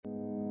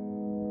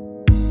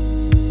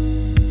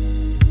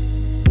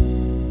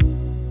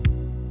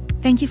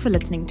Thank you for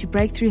listening to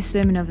Breakthrough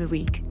Sermon of the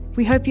Week.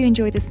 We hope you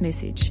enjoy this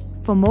message.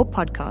 For more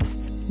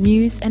podcasts,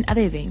 news, and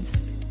other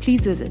events,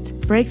 please visit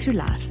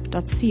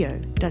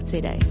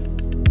breakthroughlife.co.za.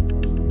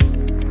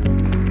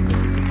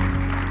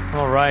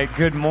 All right,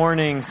 good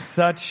morning.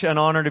 Such an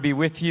honor to be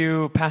with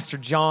you, Pastor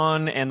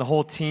John and the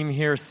whole team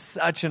here.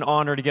 Such an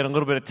honor to get a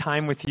little bit of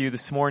time with you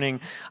this morning.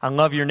 I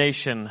love your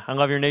nation. I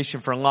love your nation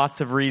for lots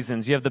of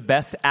reasons. You have the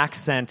best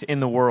accent in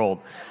the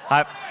world.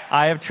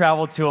 I have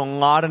traveled to a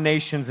lot of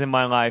nations in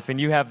my life, and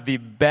you have the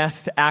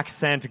best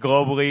accent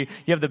globally.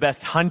 You have the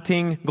best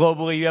hunting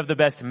globally. You have the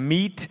best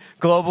meat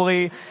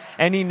globally.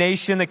 Any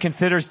nation that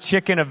considers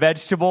chicken a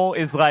vegetable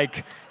is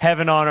like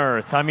heaven on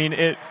earth. I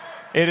mean,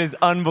 It is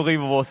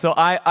unbelievable. So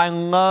I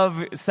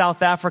love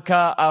South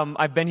Africa.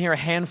 I've been here a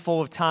handful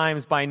of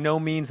times, by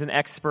no means an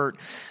expert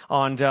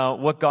on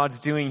what God's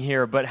doing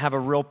here, but have a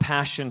real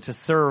passion to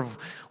serve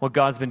what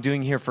God's been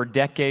doing here for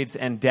decades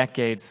and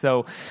decades.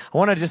 So I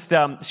want to just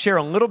share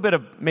a little bit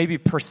of maybe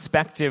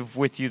perspective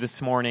with you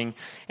this morning,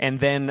 and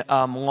then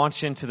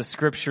launch into the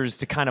scriptures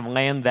to kind of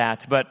land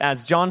that. But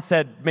as John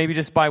said, maybe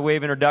just by way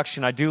of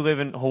introduction, I do live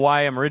in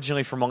Hawaii. I'm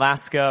originally from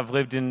Alaska. I've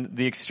lived in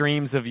the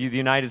extremes of the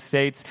United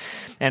States,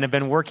 and have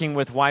been working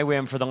with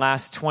YWAM for the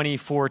last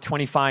 24,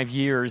 25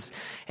 years,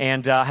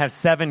 and have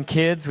 7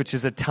 kids, which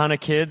is a ton of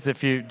kids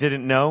if you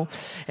didn't know,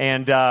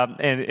 and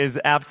is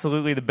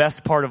absolutely the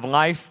best part of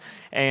life.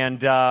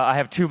 And I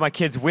have 2 of my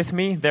kids with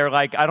me. They're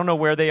like, I don't know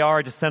where they are.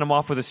 I just sent them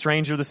off with a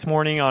stranger this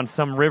morning on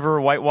some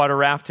river, whitewater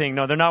rafting.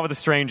 No, they're not with a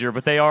stranger,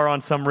 but they are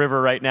on some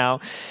river right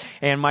now.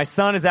 And my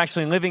son is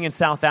actually living in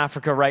South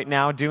Africa right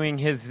now, doing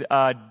his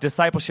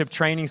discipleship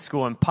training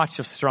school in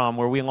Potchefstroom,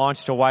 where we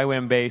launched a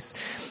YWAM base.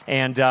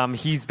 And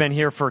he's been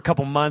here for a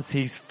couple months.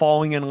 He's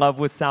falling in love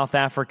with South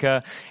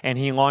Africa, and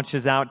he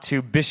launches out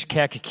to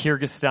Bishkek,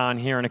 Kyrgyzstan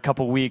here in a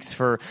couple weeks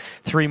for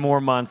 3 more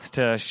months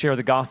to share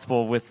the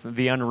gospel with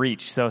the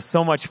unreached. So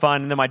much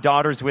fun. And then my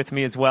daughter's with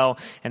me as well,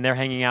 and they're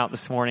hanging out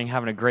this morning,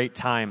 having a great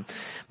time.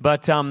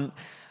 But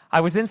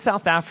I was in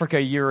South Africa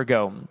a year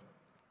ago.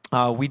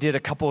 We did a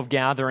couple of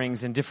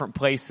gatherings in different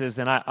places,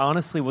 and I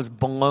honestly was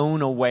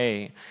blown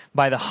away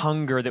by the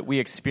hunger that we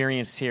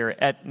experienced here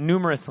at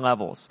numerous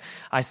levels.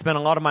 I spent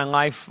a lot of my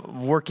life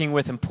working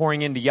with and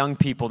pouring into young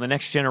people, the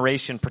next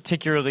generation,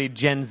 particularly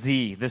Gen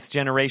Z, this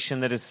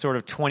generation that is sort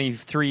of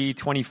 23,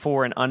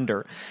 24 and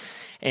under.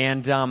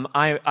 And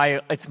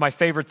it's my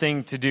favorite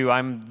thing to do.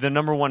 I'm the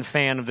number one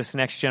fan of this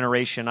next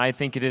generation. I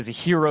think it is a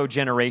hero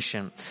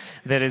generation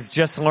that is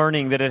just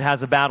learning that it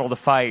has a battle to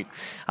fight.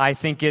 I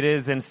think it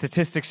is, and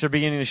statistics are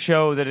beginning to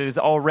show that it is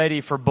already,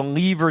 for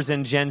believers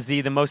in Gen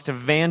Z, the most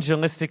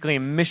evangelistically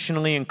and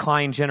missionally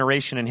inclined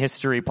generation in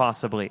history,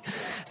 possibly.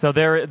 So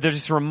they're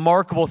just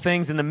remarkable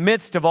things in the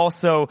midst of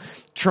also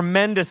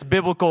tremendous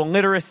biblical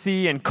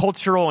literacy and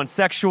cultural and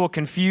sexual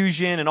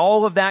confusion and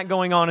all of that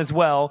going on as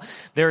well.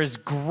 There is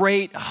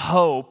great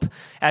hope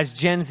as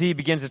Gen Z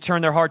begins to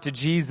turn their heart to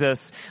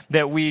Jesus,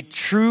 that we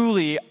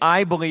truly,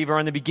 I believe, are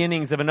in the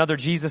beginnings of another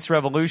Jesus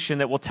revolution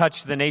that will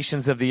touch the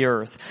nations of the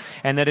earth,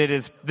 and that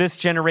this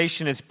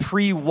generation is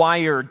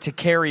pre-wired to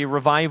carry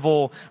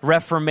revival,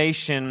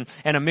 reformation,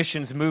 and a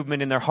missions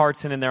movement in their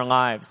hearts and in their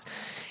lives.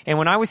 And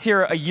when I was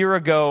here a year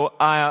ago,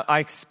 I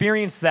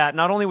experienced that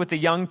not only with the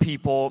young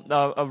people,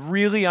 a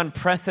really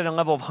unprecedented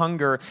level of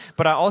hunger,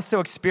 but I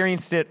also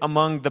experienced it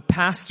among the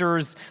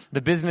pastors,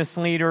 the business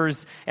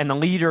leaders, and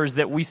the leaders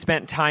that we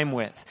spent time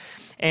with.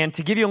 And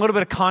to give you a little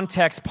bit of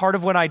context, part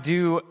of what I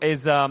do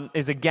is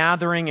a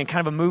gathering and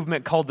kind of a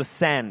movement called the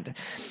Send.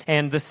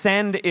 And the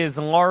Send is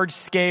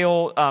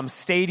large-scale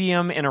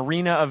stadium and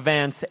arena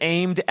events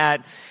aimed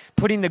at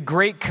putting the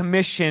Great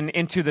Commission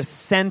into the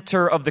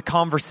center of the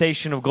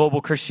conversation of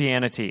global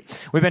Christianity.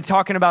 We've been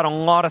talking about a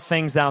lot of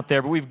things out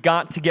there, but we've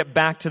got to get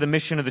back to the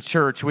mission of the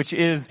church, which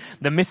is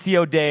the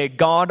Missio Dei,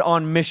 God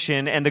on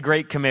mission, and the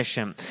Great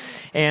Commission.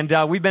 And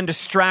we've been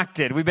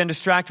distracted. We've been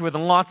distracted with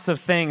lots of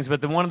things,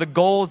 but one of the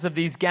goals of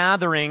these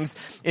gatherings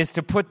is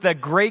to put the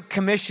Great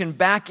Commission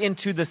back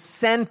into the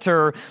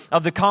center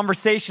of the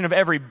conversation of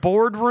every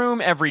boardroom,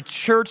 every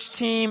church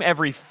team,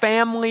 every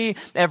family,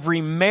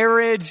 every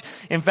marriage.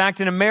 In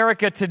fact, in America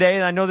today,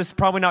 and I know this is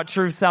probably not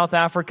true of South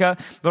Africa,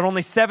 but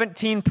only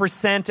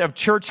 17% of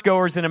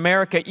churchgoers in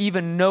America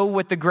even know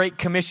what the Great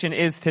Commission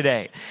is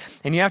today.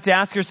 And you have to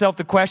ask yourself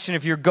the question,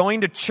 if you're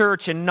going to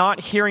church and not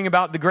hearing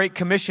about the Great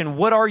Commission,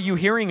 what are you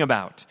hearing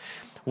about?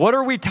 What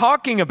are we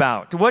talking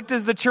about? What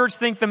does the church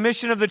think the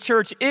mission of the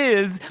church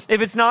is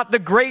if it's not the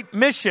Great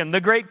Mission,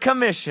 the Great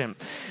Commission?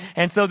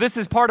 And so this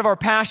is part of our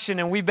passion,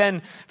 and we've been,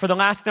 for the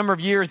last number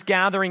of years,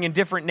 gathering in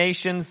different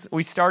nations.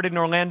 We started in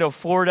Orlando,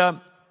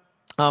 Florida,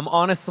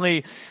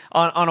 Honestly,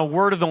 on a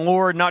word of the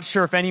Lord, not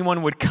sure if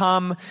anyone would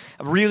come,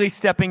 really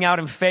stepping out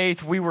in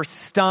faith. We were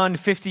stunned.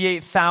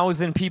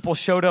 58,000 people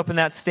showed up in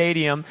that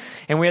stadium,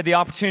 and we had the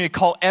opportunity to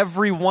call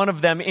every one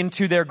of them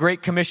into their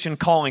Great Commission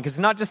calling. Because it's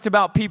not just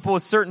about people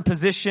with certain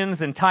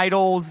positions and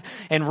titles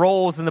and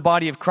roles in the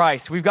body of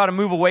Christ. We've got to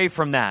move away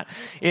from that.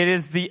 It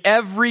is the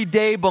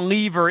everyday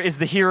believer is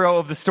the hero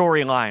of the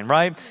storyline,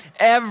 right?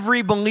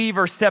 Every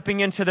believer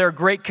stepping into their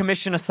Great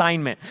Commission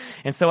assignment.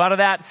 And so out of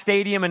that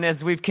stadium, and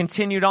as we've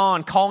continued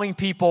on calling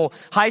people,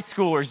 high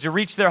schoolers, to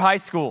reach their high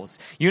schools,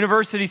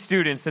 university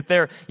students, that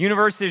their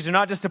universities are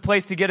not just a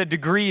place to get a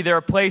degree, they're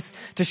a place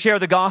to share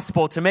the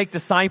gospel, to make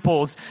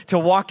disciples, to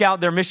walk out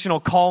their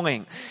missional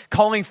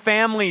calling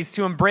families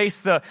to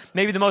embrace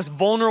maybe the most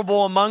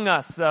vulnerable among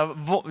us,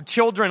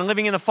 children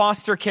living in the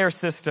foster care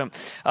system,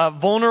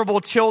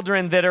 vulnerable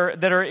children that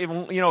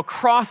are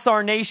across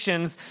our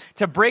nations,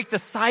 to break the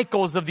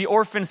cycles of the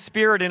orphan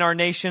spirit in our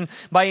nation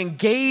by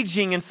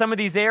engaging in some of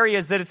these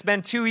areas that it's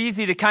been too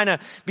easy to kind of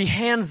be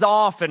hands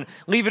off and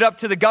leave it up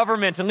to the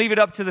government and leave it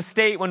up to the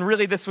state, when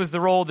really this was the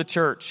role of the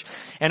church.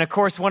 And of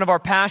course, one of our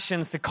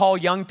passions to call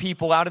young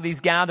people out of these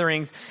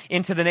gatherings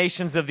into the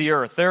nations of the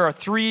earth. There are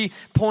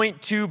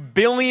 3.2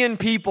 billion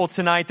people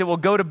tonight that will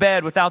go to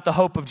bed without the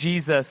hope of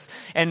Jesus.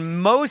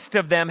 And most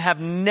of them have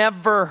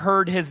never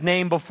heard his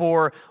name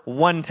before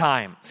one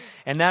time.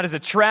 And that is a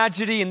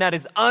tragedy, and that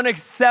is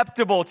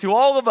unacceptable to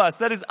all of us.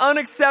 That is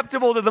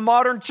unacceptable to the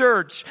modern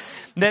church,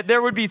 that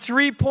there would be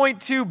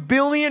 3.2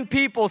 billion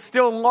people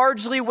still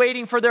largely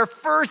waiting for their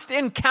first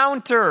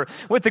encounter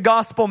with the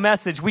gospel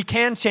message. We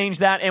can change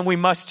that, and we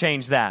must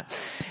change that.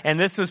 And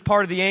this was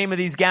part of the aim of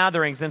these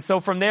gatherings. And so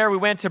from there, we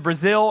went to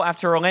Brazil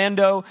after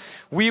Orlando.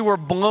 We were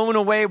blown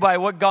away by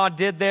what God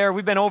did there.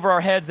 We've been over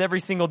our heads every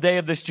single day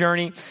of this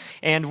journey,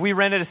 and we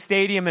rented a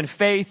stadium in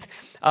faith.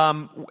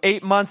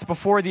 8 months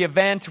before the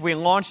event, we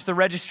launched the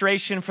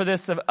registration for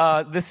this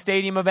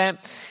stadium event.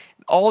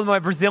 All of my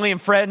Brazilian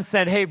friends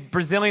said, hey,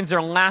 Brazilians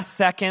are last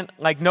second.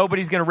 Like,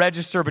 nobody's going to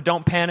register, but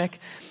don't panic.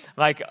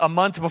 Like, a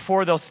month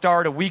before they'll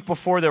start, a week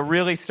before they'll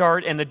really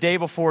start, and the day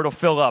before it'll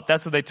fill up.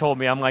 That's what they told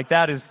me. I'm like,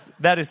 that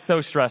is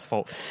so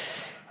stressful.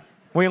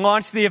 We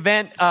launched the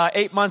event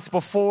 8 months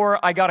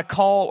before. I got a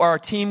call, or our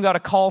team got a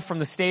call from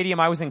the stadium.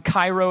 I was in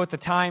Cairo at the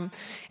time,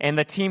 and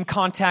the team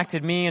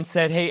contacted me and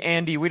said, hey,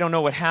 Andy, we don't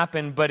know what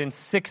happened, but in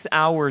 6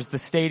 hours, the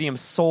stadium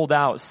sold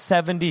out.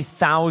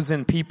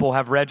 70,000 people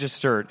have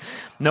registered.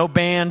 No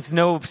bands,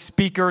 no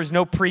speakers,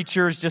 no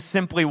preachers, just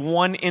simply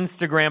one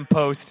Instagram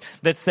post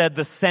that said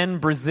the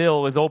Send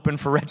Brazil is open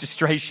for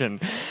registration.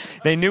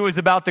 They knew it was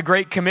about the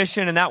Great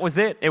Commission, and that was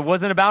it. It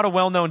wasn't about a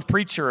well-known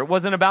preacher. It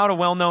wasn't about a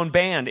well-known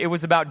band. It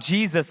was about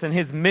Jesus and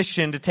his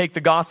mission to take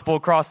the gospel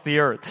across the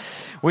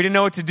earth. We didn't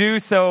know what to do,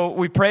 so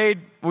we prayed.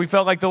 We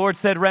felt like the Lord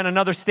said, rent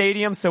another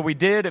stadium, so we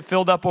did. It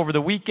filled up over the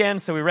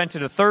weekend, so we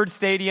rented a third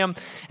stadium.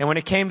 And when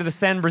it came to the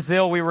Send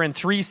Brazil, we were in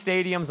 3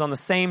 stadiums on the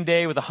same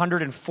day with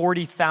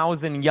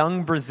 140,000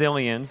 young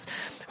Brazilians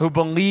who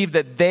believe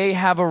that they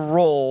have a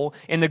role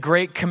in the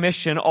Great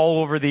Commission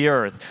all over the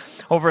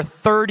earth. Over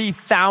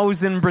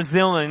 30,000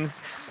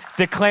 Brazilians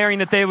declaring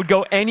that they would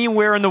go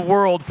anywhere in the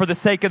world for the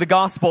sake of the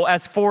gospel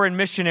as foreign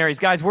missionaries.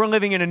 Guys, we're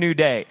living in a new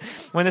day.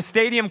 When the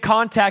stadium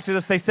contacted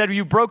us, they said,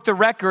 you broke the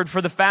record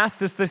for the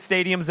fastest this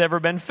stadium's ever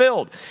been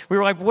filled. We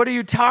were like, what are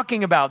you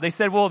talking about? They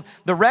said, well,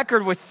 the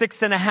record was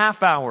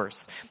 6.5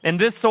 hours, and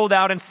this sold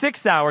out in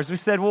 6 hours. We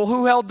said, well,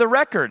 who held the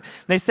record?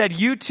 They said,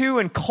 U2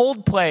 and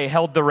Coldplay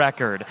held the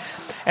record.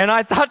 And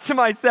I thought to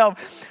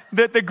myself,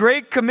 that the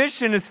Great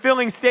Commission is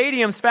filling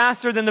stadiums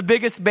faster than the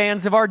biggest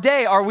bands of our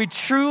day. Are we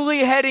truly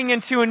heading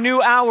into a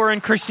new hour in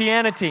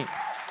Christianity?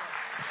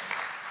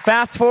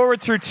 Fast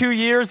forward through 2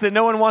 years that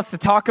no one wants to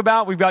talk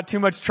about. We've got too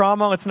much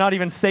trauma. Let's not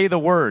even say the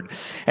word.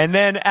 And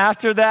then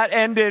after that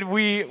ended,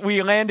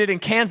 we landed in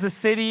Kansas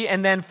City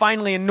and then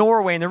finally in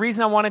Norway. And the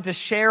reason I wanted to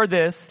share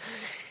this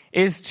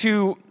is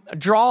to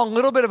draw a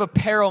little bit of a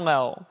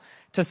parallel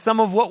to some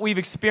of what we've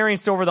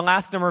experienced over the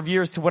last number of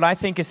years to what I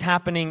think is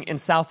happening in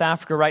South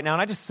Africa right now.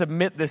 And I just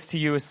submit this to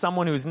you as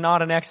someone who's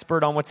not an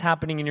expert on what's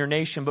happening in your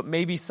nation, but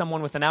maybe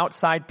someone with an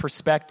outside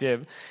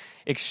perspective,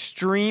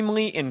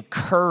 extremely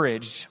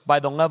encouraged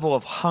by the level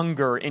of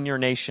hunger in your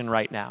nation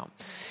right now.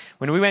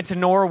 When we went to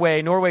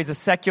Norway, Norway is a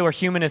secular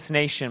humanist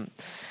nation.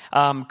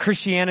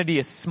 Christianity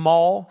is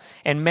small,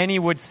 and many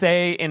would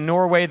say in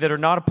Norway that are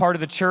not a part of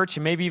the church,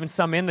 and maybe even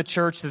some in the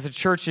church, that the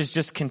church is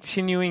just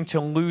continuing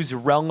to lose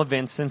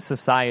relevance in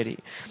society.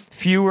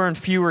 Fewer and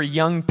fewer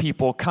young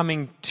people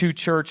coming to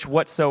church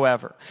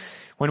whatsoever.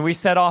 When we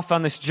set off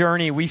on this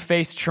journey, we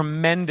faced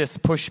tremendous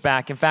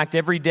pushback. In fact,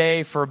 every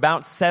day for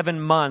about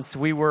 7 months,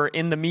 we were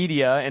in the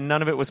media, and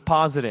none of it was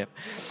positive.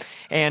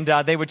 And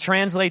they would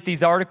translate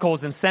these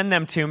articles and send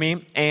them to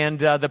me. And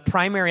the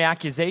primary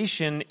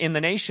accusation in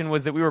the nation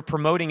was that we were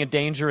promoting a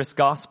dangerous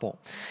gospel.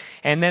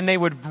 And then they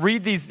would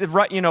read these,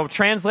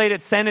 translate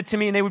it, send it to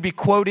me, and they would be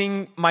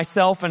quoting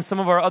myself and some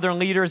of our other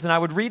leaders. And I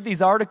would read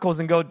these articles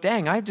and go,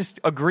 dang, I just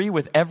agree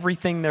with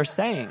everything they're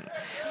saying.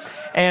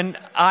 And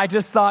I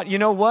just thought, you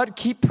know what?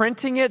 Keep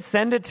printing it,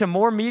 send it to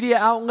more media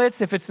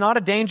outlets. If it's not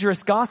a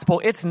dangerous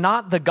gospel, it's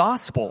not the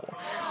gospel.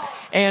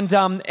 And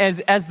as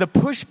the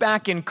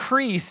pushback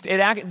increased,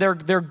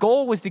 their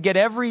goal was to get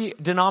every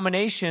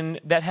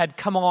denomination that had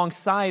come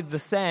alongside the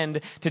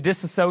Send to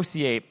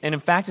disassociate. And in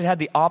fact, it had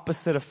the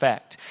opposite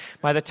effect.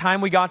 By the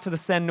time we got to the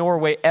Send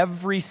Norway,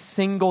 every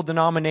single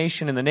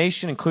denomination in the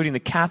nation, including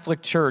the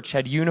Catholic Church,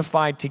 had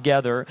unified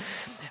together.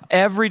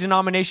 Every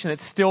denomination that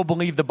still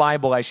believed the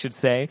Bible, I should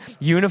say,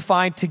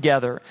 unified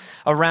together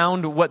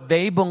around what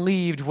they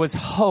believed was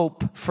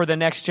hope for the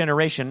next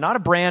generation. Not a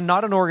brand,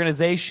 not an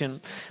organization,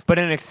 but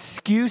an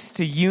excuse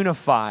to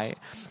unify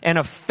and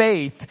a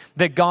faith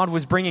that God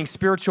was bringing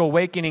spiritual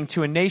awakening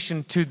to a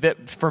nation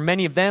that for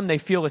many of them, they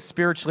feel is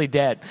spiritually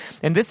dead.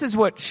 And this is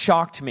what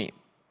shocked me,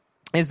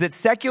 is that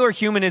secular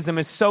humanism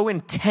is so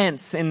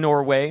intense in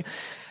Norway.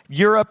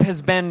 Europe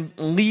has been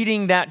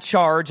leading that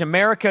charge.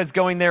 America is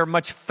going there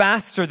much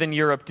faster than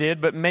Europe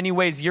did, but in many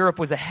ways Europe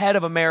was ahead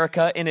of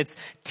America in its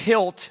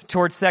tilt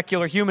towards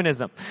secular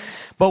humanism.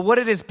 But what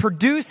it has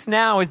produced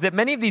now is that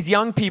many of these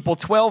young people,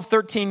 12,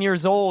 13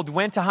 years old,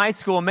 went to high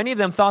school, and many of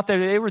them thought that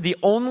they were the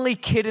only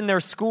kid in their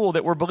school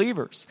that were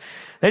believers.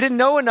 They didn't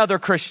know another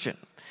Christian.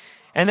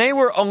 And they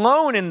were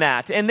alone in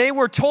that. And they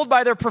were told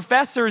by their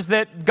professors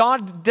that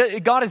God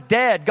is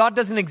dead. God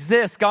doesn't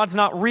exist. God's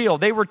not real.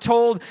 They were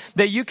told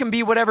that you can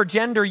be whatever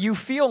gender you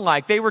feel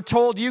like. They were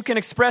told you can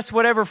express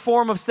whatever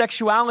form of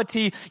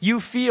sexuality you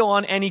feel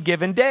on any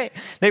given day.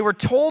 They were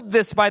told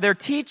this by their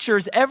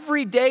teachers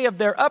every day of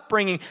their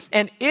upbringing.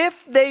 And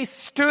if they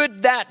stood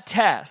that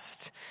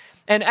test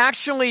and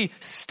actually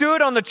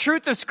stood on the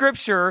truth of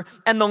Scripture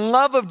and the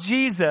love of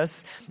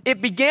Jesus, it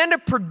began to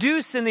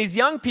produce in these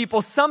young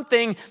people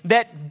something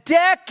that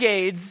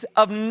decades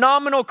of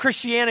nominal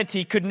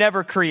Christianity could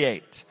never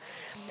create.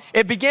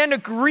 It began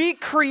to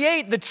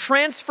recreate the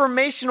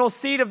transformational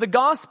seed of the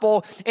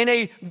gospel in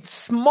a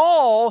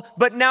small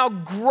but now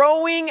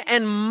growing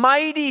and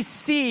mighty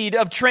seed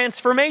of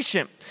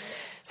transformation.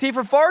 See,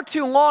 for far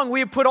too long, we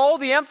have put all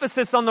the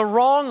emphasis on the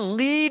wrong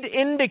lead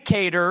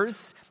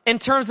indicators in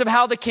terms of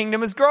how the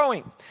kingdom is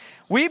growing.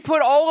 We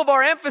put all of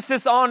our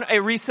emphasis on a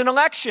recent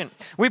election.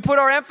 We put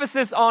our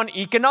emphasis on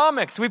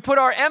economics. We put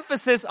our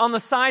emphasis on the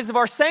size of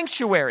our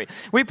sanctuary.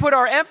 We put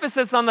our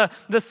emphasis on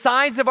the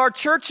size of our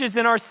churches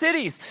in our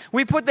cities.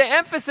 We put the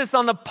emphasis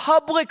on the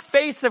public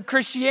face of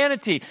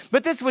Christianity.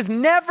 But this was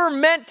never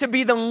meant to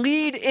be the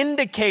lead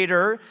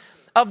indicator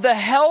of the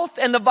health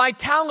and the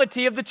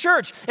vitality of the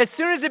church. As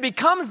soon as it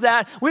becomes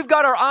that, we've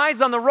got our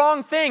eyes on the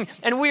wrong thing,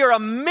 and we are a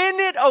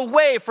minute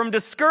away from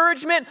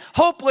discouragement,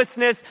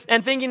 hopelessness,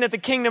 and thinking that the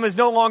kingdom is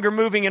no longer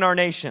moving in our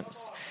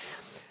nations.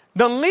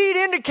 The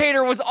lead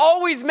indicator was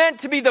always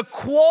meant to be the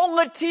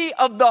quality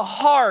of the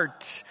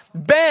heart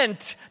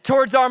bent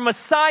towards our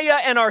Messiah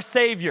and our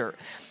Savior.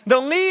 The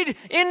lead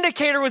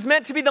indicator was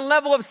meant to be the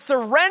level of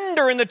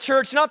surrender in the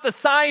church, not the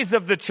size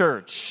of the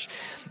church.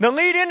 The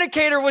lead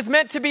indicator was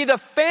meant to be the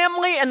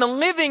family and the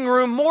living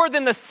room more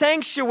than the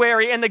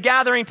sanctuary and the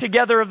gathering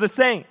together of the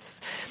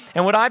saints.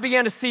 And what I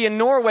began to see in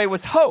Norway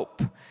was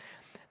hope.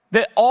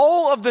 That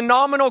all of the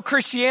nominal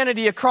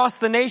Christianity across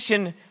the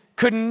nation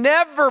could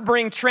never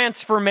bring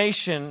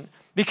transformation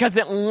because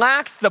it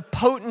lacks the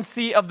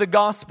potency of the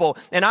gospel.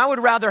 And I would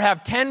rather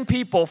have 10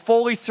 people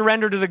fully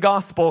surrender to the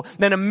gospel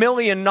than 1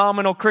 million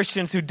nominal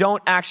Christians who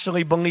don't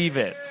actually believe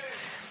it.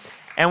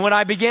 And what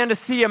I began to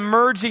see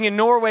emerging in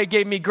Norway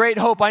gave me great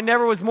hope. I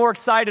never was more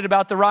excited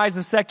about the rise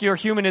of secular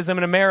humanism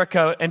in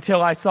America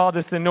until I saw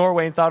this in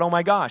Norway and thought, oh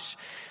my gosh,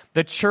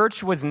 the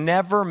church was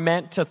never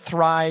meant to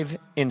thrive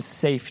in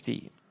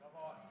safety.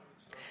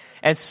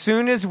 As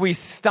soon as we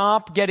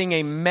stop getting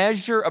a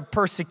measure of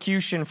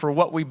persecution for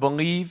what we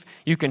believe,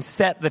 you can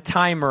set the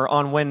timer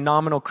on when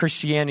nominal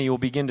Christianity will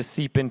begin to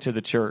seep into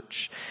the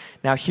church.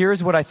 Now,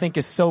 here's what I think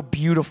is so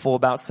beautiful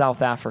about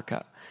South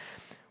Africa.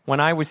 When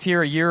I was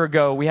here a year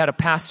ago, we had a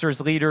pastors,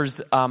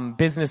 leaders,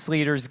 business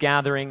leaders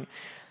gathering,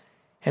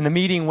 and the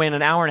meeting went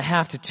an hour and a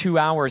half to 2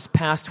 hours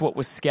past what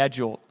was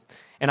scheduled.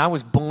 And I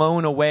was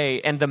blown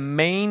away. And the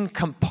main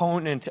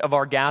component of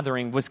our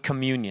gathering was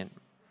communion.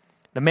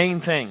 The main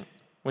thing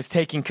was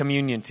taking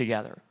communion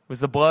together. It was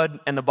the blood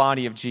and the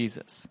body of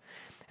Jesus.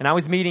 And I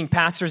was meeting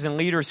pastors and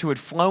leaders who had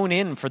flown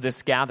in for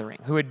this gathering,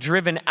 who had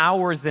driven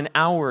hours and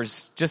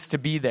hours just to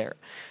be there.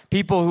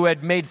 People who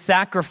had made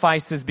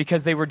sacrifices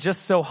because they were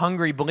just so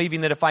hungry,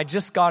 believing that if I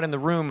just got in the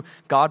room,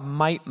 God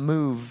might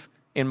move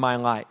in my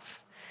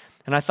life.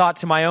 And I thought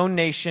to my own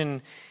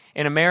nation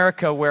in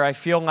America, where I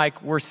feel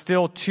like we're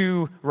still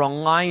too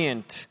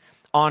reliant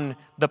on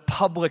the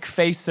public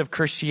face of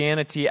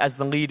Christianity as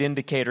the lead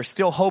indicator,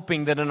 still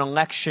hoping that an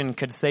election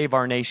could save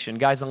our nation.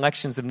 Guys,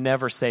 elections have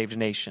never saved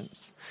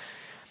nations.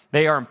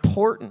 They are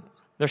important.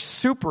 They're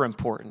super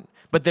important.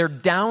 But they're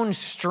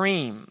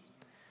downstream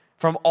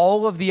from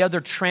all of the other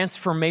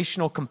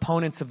transformational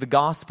components of the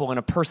gospel in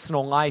a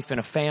personal life, in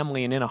a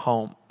family, and in a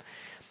home.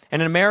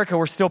 And in America,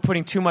 we're still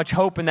putting too much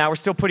hope in that. We're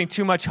still putting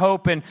too much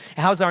hope in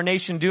how's our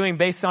nation doing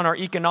based on our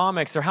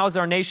economics, or how's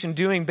our nation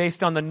doing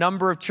based on the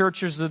number of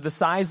churches or the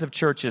size of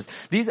churches.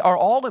 These are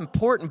all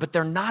important, but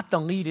they're not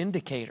the lead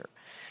indicator.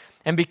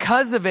 And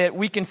because of it,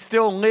 we can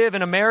still live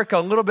in America a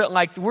little bit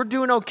like we're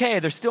doing okay.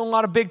 There's still a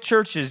lot of big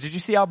churches. Did you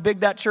see how big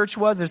that church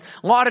was? There's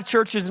a lot of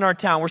churches in our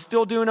town. We're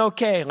still doing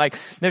okay. Like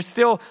there's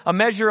still a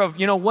measure of,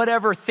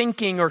 whatever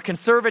thinking or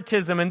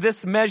conservatism in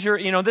this measure,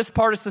 this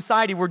part of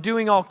society, we're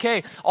doing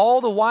okay. All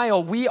the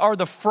while, we are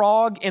the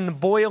frog in the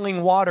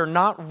boiling water,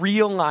 not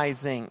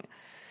realizing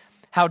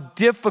how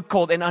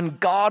difficult and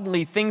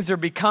ungodly things are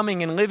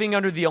becoming and living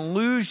under the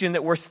illusion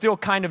that we're still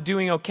kind of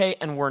doing okay,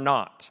 and we're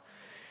not.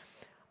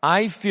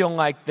 I feel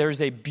like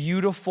there's a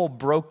beautiful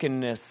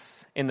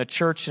brokenness in the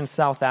church in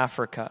South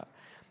Africa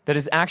that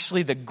is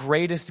actually the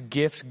greatest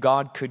gift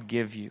God could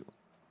give you.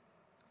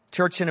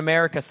 Church in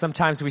America,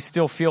 sometimes we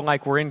still feel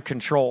like we're in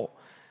control.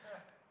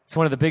 It's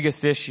one of the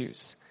biggest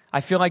issues.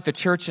 I feel like the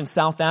church in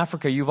South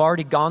Africa, you've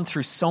already gone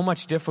through so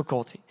much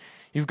difficulty.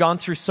 You've gone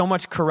through so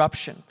much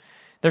corruption.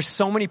 There's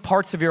so many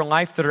parts of your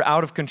life that are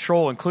out of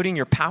control, including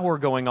your power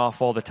going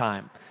off all the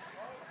time.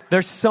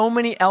 There's so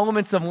many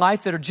elements of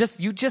life that are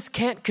you just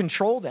can't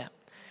control them.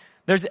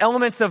 There's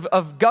elements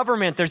of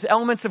government, there's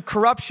elements of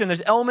corruption,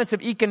 there's elements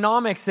of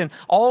economics, and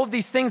all of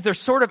these things, they're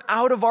sort of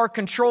out of our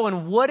control.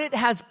 And what it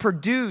has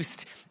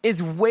produced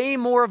is way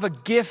more of a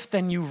gift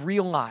than you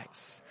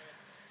realize.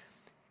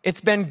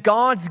 It's been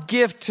God's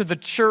gift to the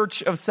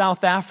church of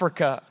South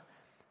Africa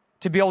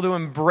to be able to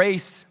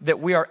embrace that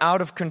we are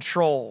out of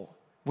control,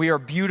 we are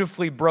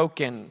beautifully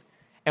broken,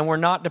 and we're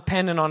not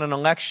dependent on an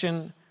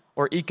election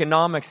or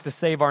economics to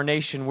save our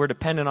nation. We're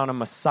dependent on a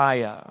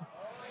Messiah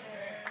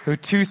who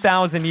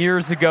 2,000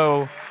 years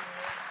ago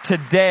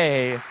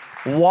today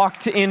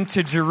walked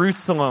into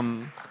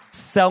Jerusalem,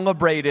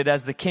 celebrated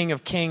as the King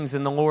of Kings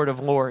and the Lord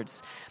of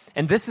Lords.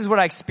 And this is what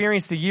I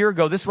experienced a year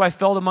ago. This is what I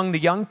felt among the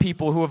young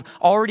people who have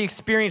already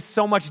experienced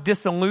so much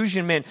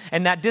disillusionment.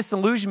 And that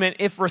disillusionment,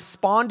 if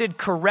responded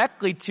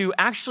correctly to,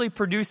 actually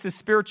produces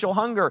spiritual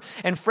hunger.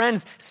 And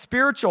friends,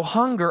 spiritual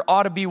hunger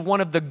ought to be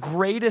one of the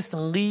greatest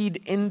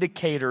lead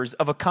indicators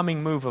of a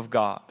coming move of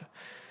God.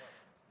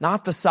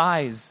 Not the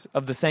size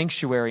of the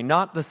sanctuary,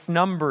 not the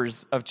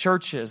numbers of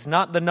churches,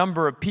 not the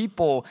number of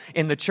people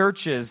in the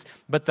churches,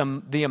 but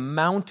the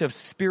amount of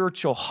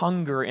spiritual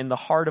hunger in the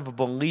heart of a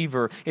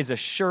believer is a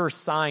sure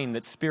sign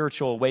that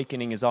spiritual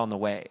awakening is on the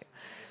way.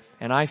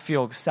 And I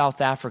feel, South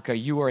Africa,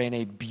 you are in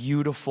a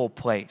beautiful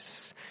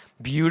place,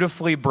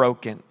 beautifully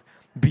broken,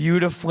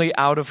 beautifully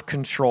out of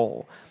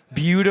control,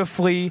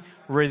 beautifully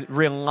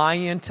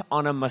reliant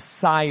on a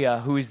Messiah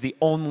who is the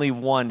only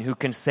one who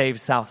can save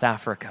South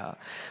Africa.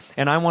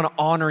 And I want to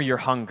honor your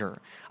hunger.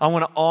 I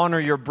want to honor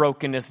your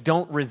brokenness.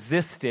 Don't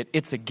resist it.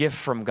 It's a gift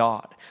from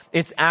God.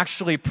 It's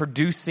actually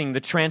producing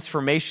the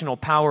transformational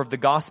power of the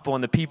gospel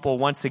in the people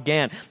once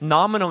again.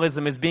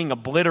 Nominalism is being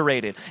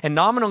obliterated. And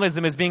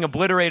nominalism is being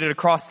obliterated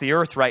across the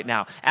earth right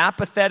now.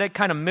 Apathetic,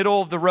 kind of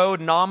middle of the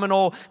road,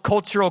 nominal,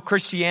 cultural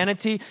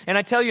Christianity. And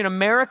I tell you, in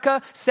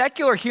America,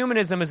 secular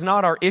humanism is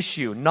not our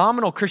issue.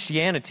 Nominal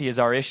Christianity is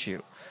our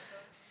issue.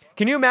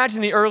 Can you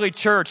imagine the early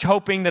church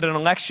hoping that an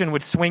election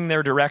would swing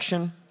their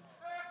direction?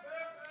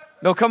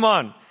 No, come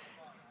on.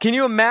 Can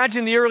you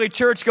imagine the early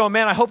church going,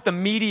 man, I hope the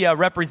media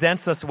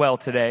represents us well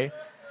today?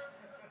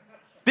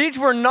 These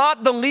were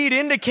not the lead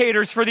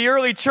indicators for the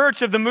early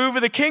church of the move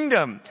of the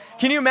kingdom.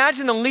 Can you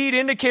imagine the lead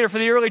indicator for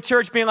the early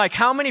church being like,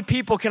 how many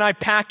people can I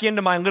pack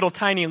into my little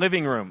tiny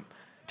living room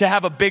to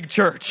have a big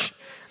church?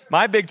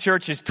 My big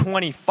church is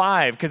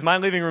 25 because my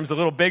living room's a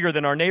little bigger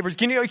than our neighbors.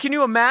 Can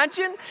you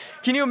imagine?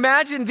 Can you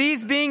imagine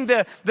these being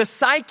the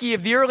psyche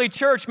of the early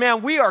church?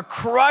 Man, we are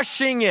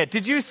crushing it.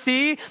 Did you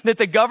see that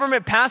the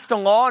government passed a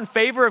law in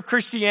favor of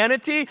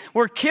Christianity?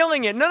 We're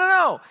killing it.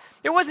 No.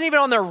 It wasn't even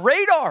on their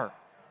radar.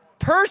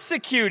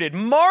 Persecuted,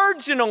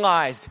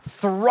 marginalized,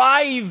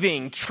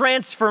 thriving,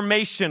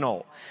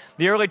 transformational.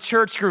 The early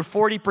church grew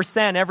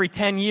 40% every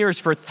 10 years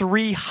for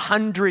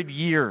 300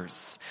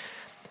 years.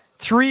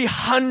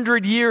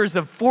 300 years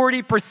of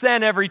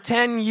 40% every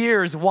 10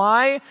 years.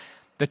 Why?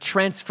 The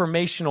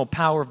transformational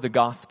power of the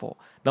gospel.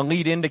 The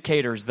lead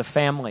indicators, the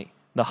family,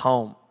 the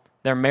home,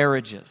 their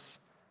marriages.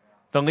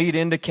 The lead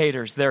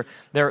indicators, their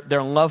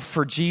love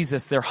for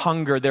Jesus, their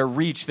hunger, their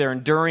reach, their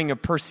enduring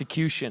of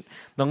persecution.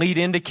 The lead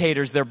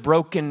indicators, their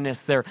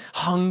brokenness, their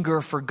hunger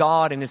for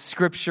God and His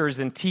scriptures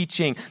and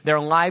teaching, their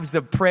lives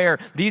of prayer.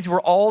 These were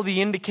all the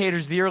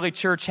indicators the early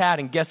church had.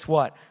 And guess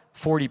what?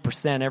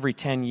 40% every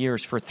 10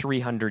 years for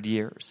 300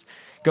 years.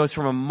 Goes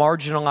from a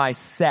marginalized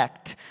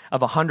sect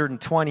of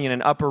 120 in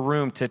an upper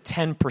room to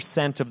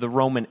 10% of the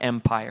Roman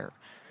Empire.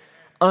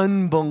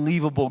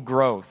 Unbelievable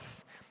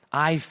growth.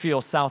 I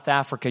feel, South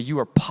Africa, you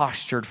are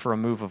postured for a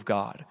move of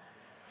God.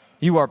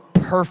 You are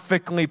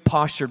perfectly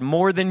postured,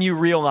 more than you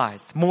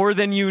realize, more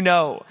than you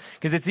know.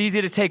 Because it's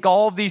easy to take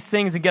all of these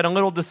things and get a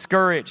little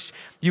discouraged.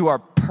 You are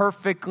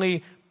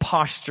perfectly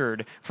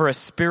postured for a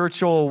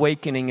spiritual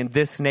awakening in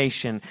this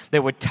nation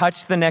that would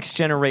touch the next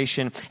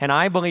generation. And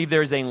I believe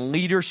there's a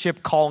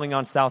leadership calling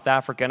on South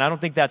Africa. And I don't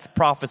think that's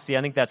prophecy.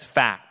 I think that's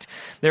fact.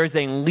 There's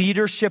a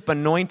leadership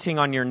anointing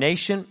on your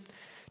nation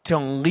to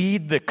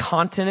lead the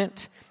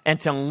continent and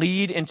to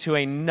lead into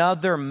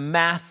another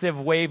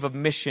massive wave of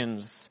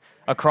missions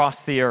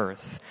across the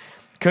earth.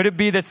 Could it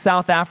be that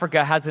South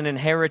Africa has an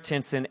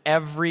inheritance in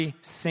every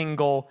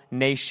single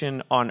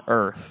nation on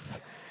earth?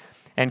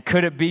 And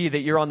could it be that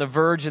you're on the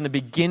verge in the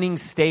beginning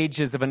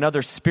stages of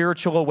another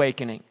spiritual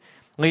awakening,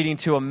 leading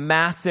to a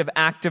massive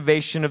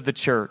activation of the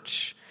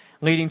church,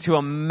 leading to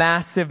a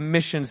massive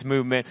missions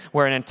movement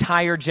where an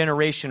entire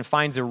generation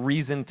finds a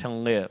reason to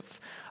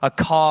live, a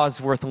cause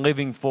worth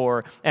living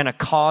for, and a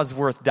cause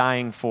worth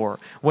dying for.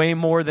 Way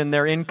more than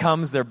their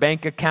incomes, their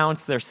bank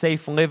accounts, their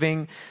safe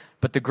living,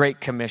 but the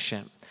Great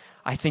Commission.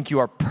 I think you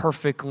are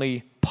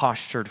perfectly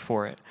postured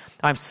for it.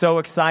 I'm so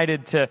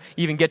excited to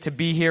even get to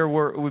be here.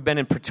 We've been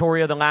in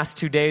Pretoria the last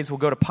 2 days. We'll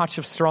go to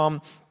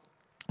Potchefstroom,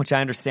 which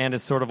I understand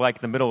is sort of like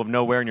the middle of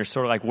nowhere, and you're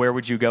sort of like, where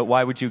would you go?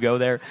 Why would you go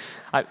there?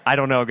 I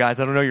don't know, guys.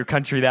 I don't know your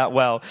country that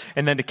well.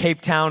 And then to Cape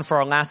Town for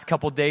our last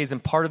couple days,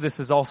 and part of this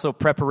is also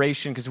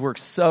preparation because we're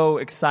so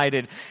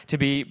excited to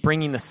be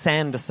bringing the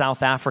sand to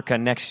South Africa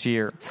next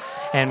year.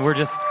 And we're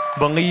just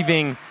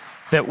believing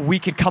that we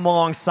could come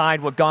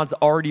alongside what God's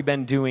already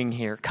been doing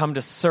here, come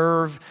to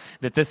serve,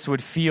 that this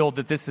would feel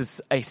that this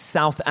is a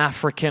South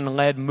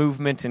African-led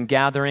movement and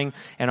gathering,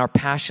 and our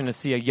passion to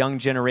see a young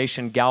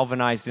generation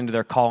galvanized into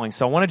their calling.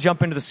 So I want to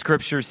jump into the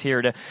scriptures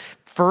here to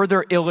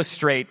further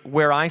illustrate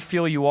where I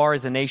feel you are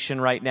as a nation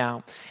right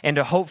now, and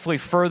to hopefully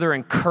further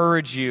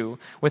encourage you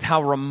with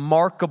how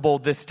remarkable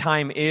this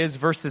time is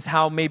versus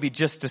how maybe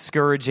just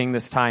discouraging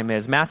this time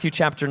is. Matthew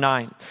chapter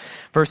 9,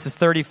 verses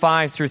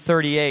 35 through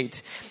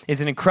 38 is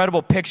an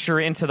incredible picture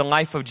into the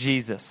life of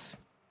Jesus.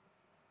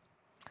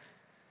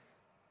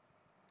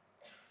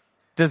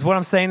 Does what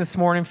I'm saying this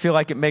morning feel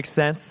like it makes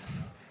sense?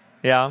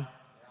 Yeah?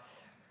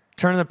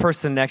 Turn to the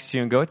person next to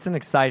you and go, it's an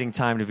exciting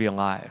time to be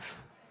alive.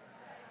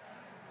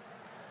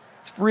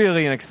 It's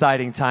really an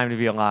exciting time to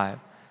be alive.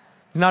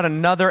 There's not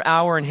another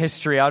hour in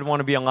history I'd want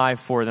to be alive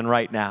for than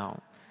right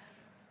now.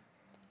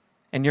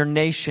 And your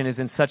nation is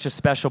in such a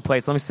special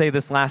place. Let me say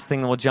this last thing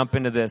and we'll jump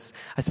into this.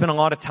 I spent a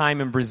lot of time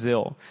in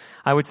Brazil.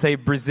 I would say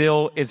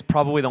Brazil is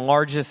probably the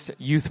largest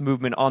youth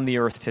movement on the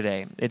earth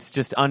today. It's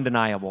just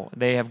undeniable.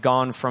 They have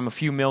gone from a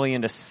few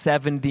million to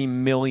 70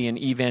 million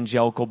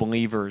evangelical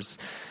believers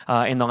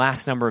in the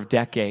last number of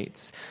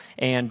decades.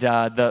 And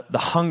the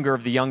hunger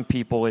of the young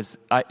people is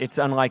it's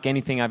unlike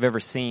anything I've ever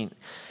seen.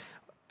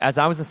 As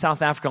I was in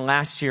South Africa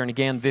last year and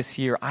again this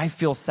year, I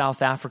feel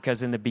South Africa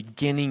is in the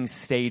beginning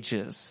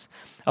stages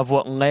of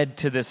what led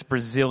to this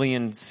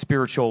Brazilian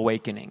spiritual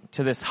awakening,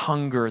 to this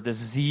hunger, this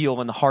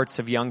zeal in the hearts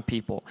of young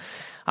people.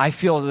 I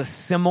feel the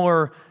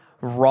similar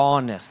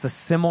rawness, the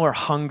similar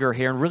hunger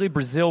here. And really,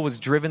 Brazil was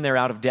driven there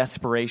out of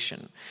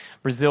desperation.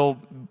 Brazil,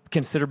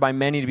 considered by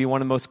many to be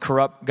one of the most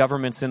corrupt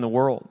governments in the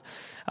world.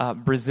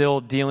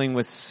 Brazil dealing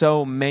with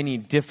so many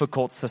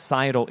difficult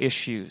societal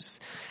issues,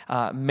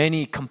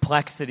 many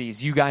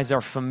complexities. You guys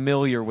are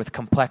familiar with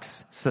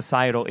complex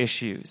societal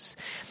issues.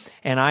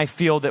 And I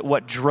feel that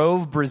what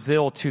drove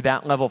Brazil to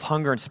that level of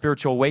hunger and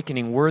spiritual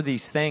awakening were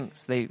these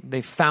things.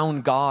 They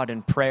found God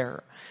in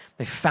prayer.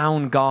 They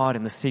found God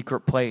in the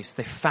secret place.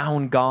 They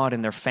found God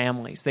in their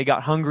families. They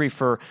got hungry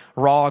for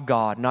raw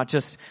God, not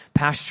just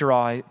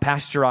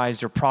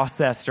pasteurized or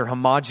processed or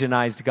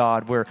homogenized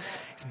God where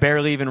it's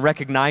barely even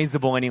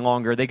recognizable any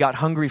longer. They got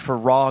hungry for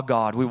raw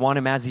God. We want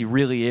him as he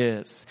really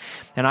is.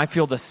 And I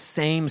feel the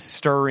same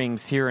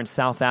stirrings here in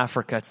South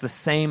Africa. It's the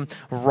same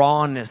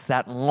rawness,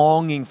 that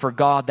longing for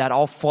God, that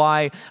I'll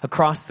fly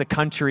across the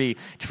country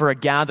for a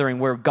gathering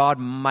where God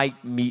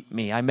might meet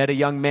me. I met a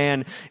young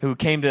man who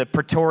came to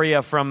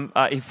Pretoria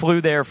he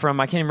flew there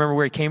from, I can't remember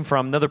where he came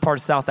from, another part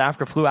of South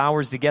Africa, flew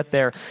hours to get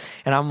there.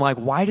 And I'm like,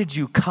 why did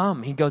you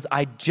come? He goes,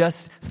 I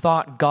just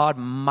thought God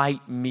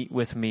might meet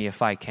with me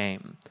if I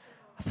came.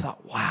 I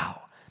thought,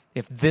 wow,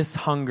 if this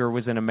hunger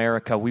was in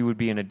America, we would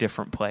be in a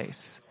different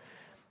place.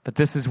 But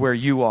this is where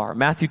you are.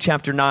 Matthew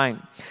chapter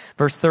 9,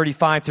 verse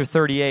 35 through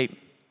 38.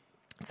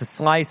 It's a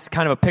slice,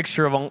 kind of a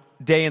picture of a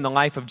day in the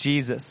life of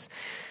Jesus.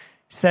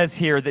 It says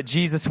here that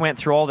Jesus went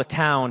through all the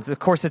towns. Of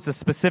course, it's a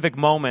specific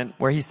moment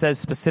where he says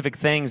specific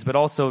things, but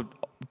also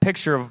a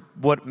picture of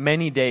what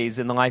many days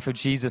in the life of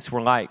Jesus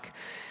were like.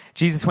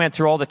 Jesus went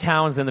through all the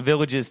towns and the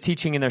villages,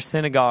 teaching in their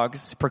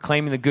synagogues,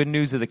 proclaiming the good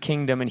news of the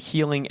kingdom and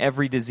healing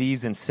every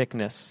disease and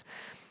sickness.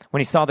 When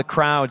he saw the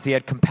crowds, he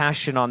had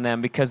compassion on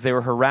them because they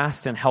were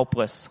harassed and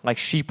helpless, like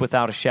sheep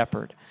without a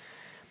shepherd.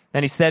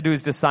 Then he said to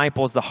his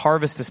disciples, the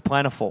harvest is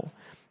plentiful,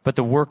 but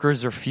the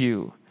workers are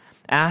few.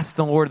 Ask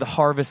the Lord of the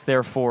harvest,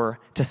 therefore,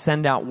 to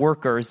send out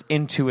workers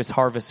into his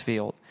harvest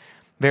field.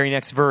 Very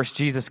next verse,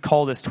 Jesus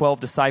called his 12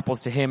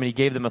 disciples to him, and he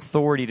gave them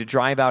authority to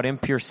drive out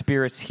impure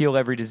spirits, heal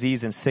every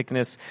disease and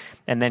sickness,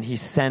 and then he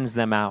sends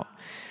them out.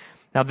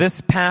 Now, this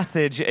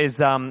passage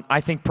is,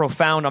 I think,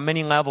 profound on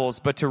many levels,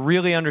 but to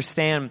really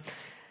understand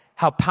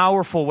how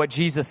powerful what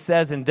Jesus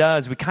says and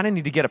does, we kind of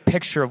need to get a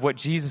picture of what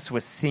Jesus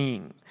was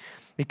seeing.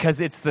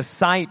 Because it's the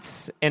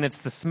sights and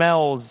it's the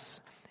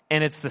smells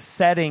and it's the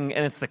setting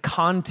and it's the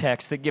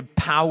context that give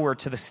power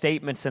to the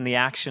statements and the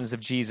actions of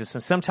Jesus.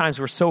 And sometimes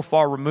we're so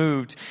far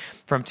removed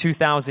from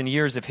 2,000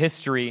 years of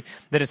history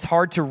that it's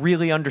hard to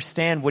really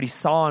understand what he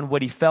saw and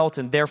what he felt,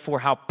 and therefore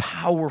how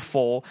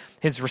powerful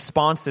his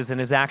responses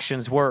and his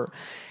actions were.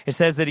 It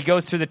says that he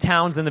goes through the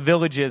towns and the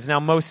villages. Now,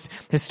 most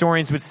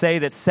historians would say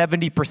that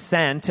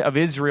 70% of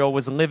Israel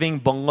was living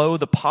below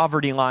the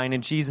poverty line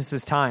in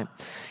Jesus' time.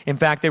 In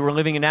fact, they were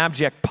living in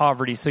abject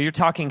poverty. So you're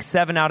talking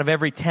 7 out of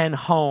every 10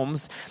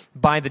 homes,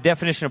 by the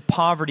definition of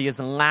poverty, is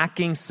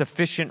lacking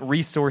sufficient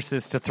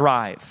resources to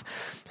thrive.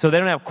 So they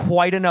don't have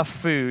quite enough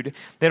food.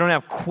 They don't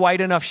have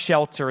quite enough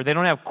shelter. They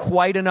don't have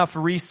quite enough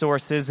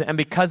resources. And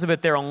because of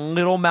it, they're a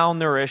little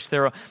malnourished.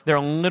 They're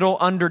a little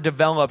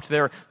underdeveloped.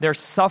 They're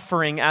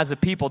suffering as a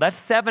people. That's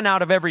 7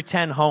 out of every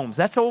 10 homes.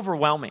 That's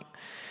overwhelming.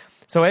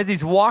 So as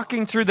he's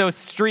walking through those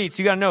streets,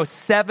 you got to know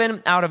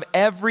 7 out of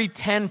every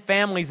 10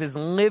 families is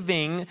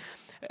living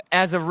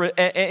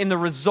in the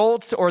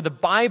results or the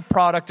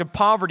byproduct of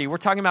poverty. We're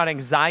talking about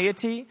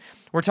anxiety.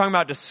 We're talking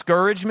about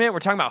discouragement. We're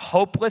talking about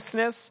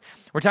hopelessness.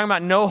 We're talking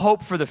about no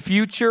hope for the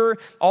future.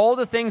 All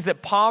the things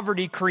that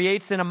poverty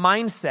creates in a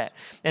mindset.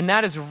 And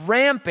that is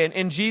rampant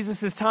in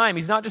Jesus' time.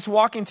 He's not just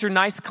walking through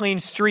nice, clean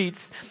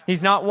streets.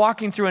 He's not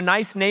walking through a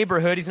nice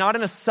neighborhood. He's not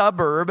in a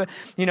suburb.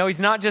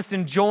 He's not just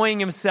enjoying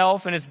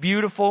himself and it's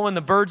beautiful and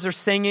the birds are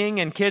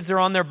singing and kids are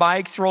on their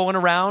bikes rolling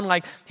around.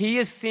 Like, he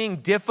is seeing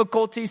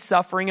difficulty,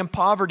 suffering, and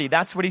poverty.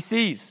 That's what he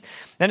sees.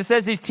 Then it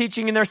says he's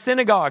teaching in their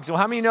synagogues. Well,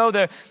 how many know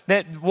that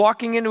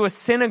walking into a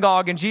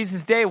synagogue in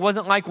Jesus' day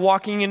wasn't like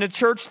walking into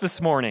church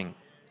this morning?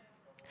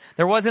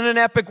 There wasn't an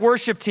epic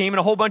worship team and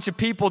a whole bunch of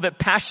people that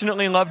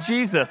passionately loved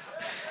Jesus,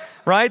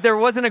 right? There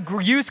wasn't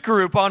a youth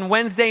group on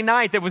Wednesday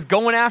night that was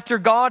going after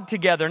God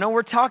together. No,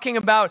 we're talking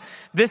about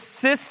this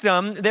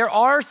system. There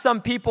are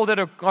some people that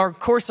are of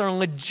course,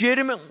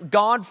 legitimate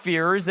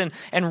God-fearers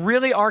and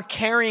really are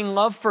carrying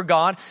love for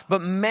God.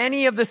 But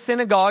many of the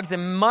synagogues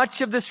and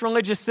much of this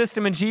religious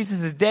system in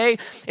Jesus' day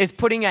is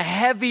putting a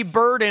heavy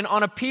burden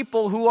on a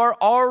people who are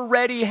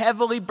already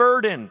heavily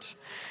burdened.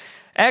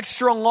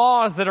 Extra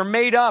laws that are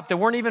made up, that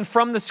weren't even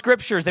from the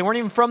scriptures. They weren't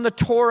even from the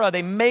Torah.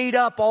 They made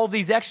up all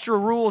these extra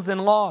rules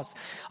and laws.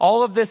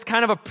 All of this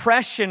kind of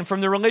oppression from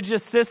the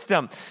religious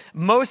system.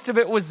 Most of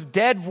it was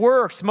dead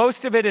works.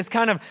 Most of it is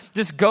kind of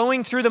just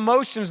going through the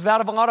motions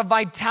without a lot of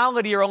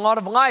vitality or a lot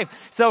of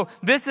life. So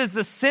this is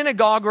the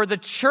synagogue or the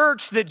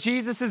church that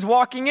Jesus is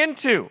walking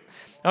into.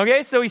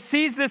 Okay, so he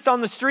sees this on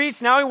the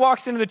streets. Now he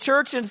walks into the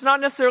church, and it's not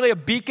necessarily a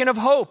beacon of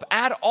hope,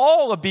 at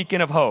all a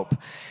beacon of hope.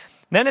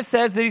 Then it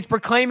says that he's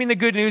proclaiming the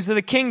good news of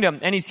the kingdom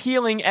and he's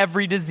healing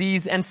every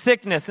disease and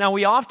sickness. Now,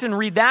 we often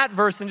read that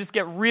verse and just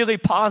get really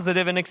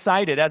positive and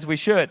excited, as we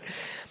should.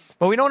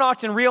 But we don't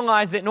often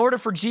realize that in order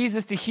for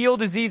Jesus to heal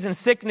disease and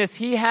sickness,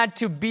 he had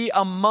to be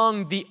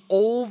among the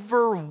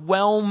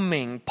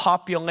overwhelming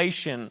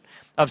population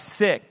of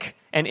sick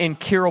and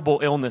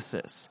incurable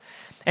illnesses.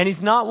 And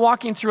he's not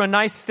walking through a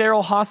nice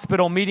sterile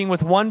hospital meeting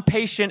with one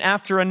patient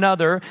after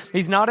another.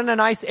 He's not in a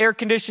nice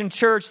air-conditioned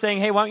church saying,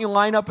 hey, why don't you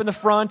line up in the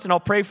front and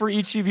I'll pray for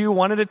each of you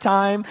one at a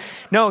time.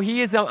 No,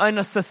 he is in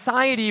a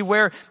society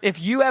where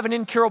if you have an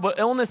incurable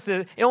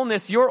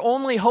illness, your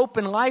only hope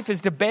in life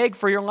is to beg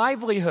for your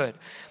livelihood.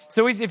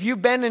 So if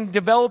you've been in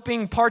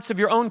developing parts of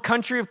your own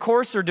country, of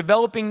course, or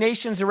developing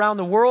nations around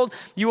the world,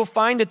 you will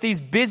find that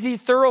these busy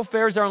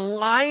thoroughfares are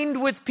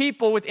lined with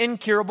people with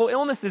incurable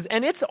illnesses.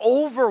 And it's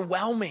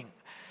overwhelming.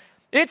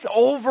 It's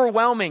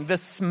overwhelming. The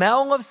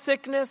smell of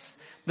sickness,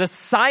 the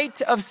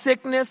sight of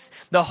sickness,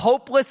 the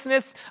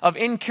hopelessness of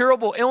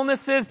incurable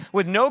illnesses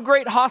with no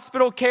great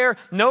hospital care,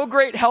 no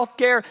great health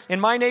care. In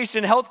my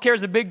nation, health care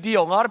is a big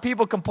deal. A lot of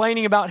people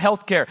complaining about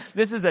health care.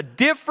 This is a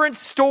different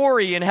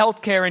story in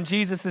health care in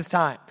Jesus'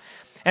 time.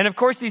 And of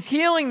course, he's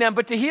healing them,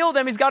 but to heal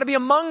them, he's got to be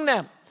among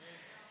them.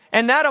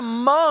 And that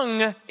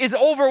among is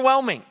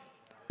overwhelming.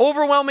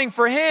 Overwhelming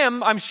for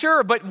him, I'm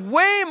sure, but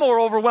way more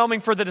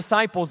overwhelming for the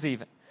disciples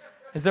even.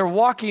 As they're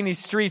walking these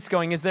streets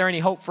going, is there any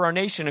hope for our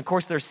nation? Of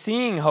course, they're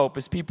seeing hope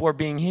as people are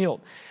being healed.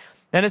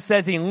 Then it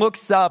says he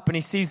looks up and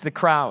he sees the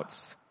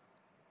crowds.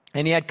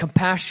 And he had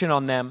compassion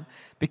on them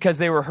because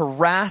they were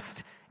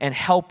harassed and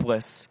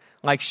helpless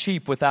like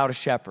sheep without a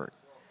shepherd.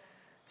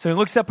 So he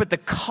looks up at the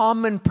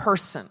common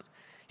person.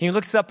 He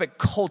looks up at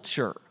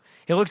culture.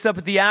 He looks up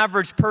at the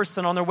average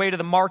person on their way to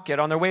the market,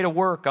 on their way to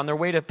work, on their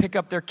way to pick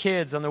up their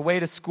kids, on their way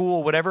to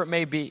school, whatever it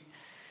may be.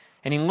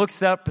 And he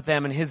looks up at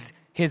them and his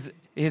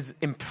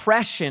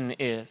impression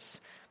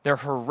is they're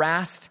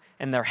harassed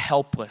and they're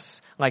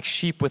helpless, like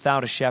sheep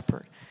without a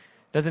shepherd.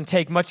 It doesn't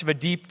take much of a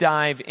deep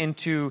dive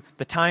into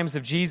the times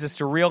of Jesus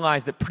to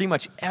realize that pretty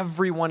much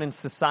everyone in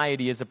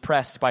society is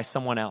oppressed by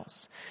someone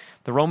else.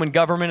 The Roman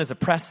government is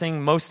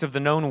oppressing most of the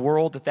known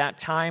world at that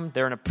time.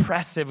 They're an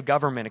oppressive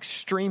government,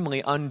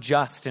 extremely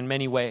unjust in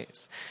many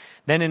ways.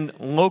 Then in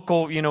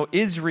local,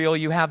 Israel,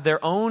 you have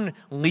their own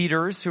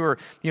leaders who are,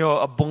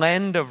 a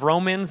blend of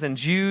Romans and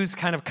Jews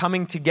kind of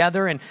coming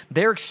together, and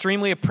they're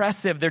extremely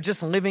oppressive. They're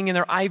just living in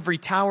their ivory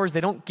towers.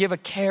 They don't give a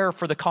care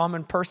for the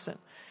common person.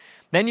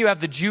 Then you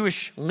have the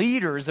Jewish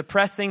leaders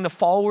oppressing the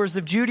followers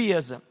of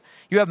Judaism.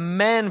 You have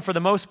men, for the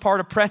most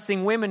part,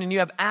 oppressing women, and you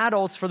have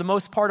adults, for the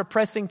most part,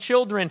 oppressing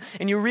children.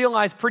 And you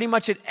realize pretty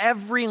much at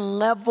every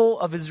level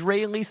of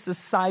Israeli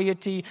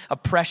society,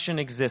 oppression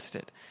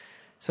existed.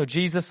 So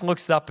Jesus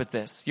looks up at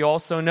this. You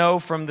also know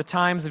from the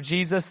times of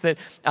Jesus that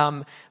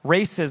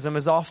racism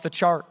is off the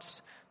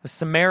charts. The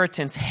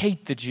Samaritans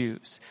hate the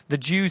Jews. The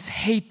Jews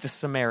hate the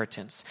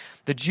Samaritans.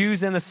 The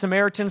Jews and the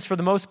Samaritans, for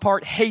the most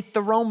part, hate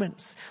the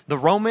Romans. The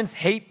Romans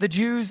hate the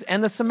Jews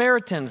and the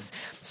Samaritans.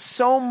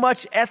 So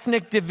much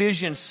ethnic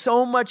division,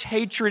 so much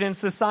hatred in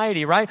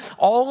society, right?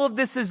 All of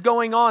this is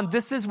going on.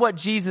 This is what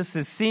Jesus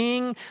is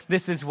seeing.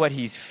 This is what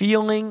he's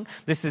feeling.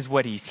 This is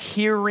what he's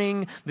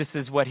hearing. This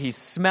is what he's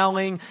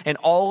smelling. And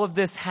all of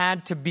this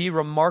had to be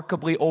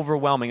remarkably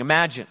overwhelming.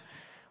 Imagine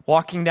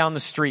walking down the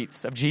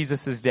streets of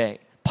Jesus' day.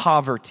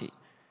 Poverty,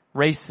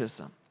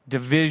 racism,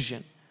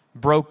 division,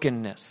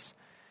 brokenness,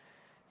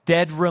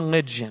 dead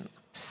religion,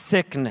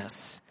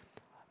 sickness.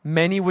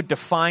 Many would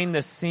define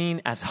this scene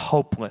as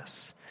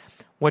hopeless.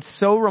 What's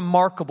so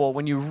remarkable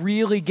when you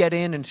really get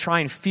in and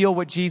try and feel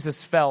what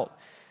Jesus felt,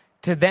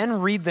 to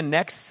then read the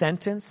next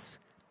sentence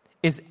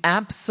is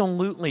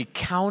absolutely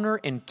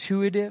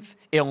counterintuitive,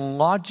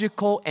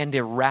 illogical, and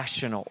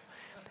irrational.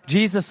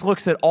 Jesus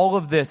looks at all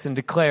of this and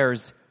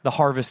declares, the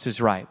harvest is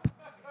ripe.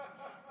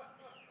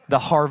 The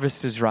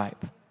harvest is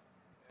ripe.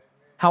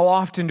 How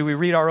often do we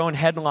read our own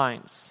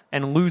headlines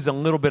and lose a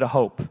little bit of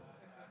hope?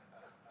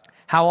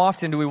 How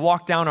often do we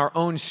walk down our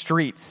own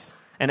streets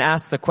and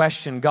ask the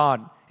question,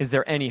 God, is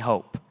there any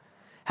hope?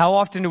 How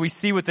often do we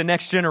see what the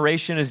next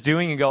generation is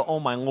doing and go, oh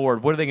my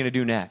Lord, what are they going to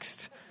do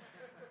next?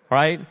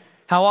 Right?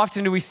 How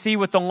often do we see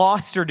what the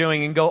lost are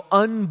doing and go,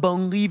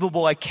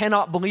 unbelievable, I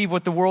cannot believe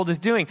what the world is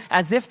doing,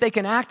 as if they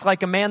can act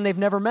like a man they've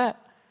never met.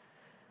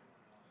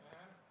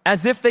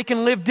 As if they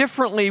can live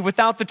differently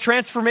without the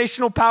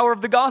transformational power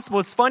of the gospel.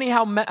 It's funny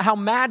how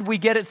mad we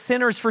get at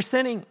sinners for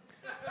sinning.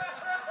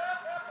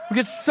 We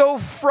get so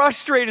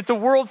frustrated at the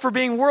world for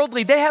being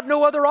worldly. They have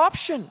no other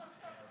option.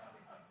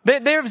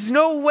 There's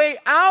no way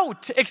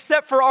out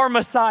except for our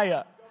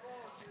Messiah.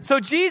 So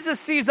Jesus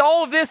sees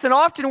all of this, and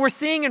often we're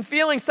seeing and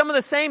feeling some of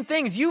the same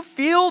things. You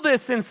feel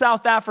this in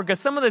South Africa,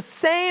 some of the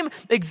same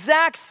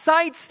exact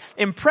sights,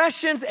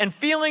 impressions, and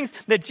feelings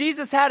that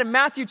Jesus had in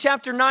Matthew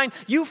chapter 9.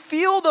 You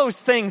feel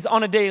those things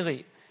on a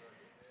daily.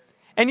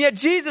 And yet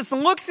Jesus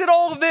looks at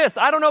all of this.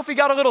 I don't know if he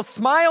got a little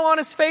smile on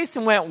his face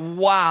and went,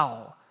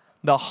 wow,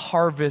 the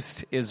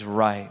harvest is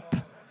ripe.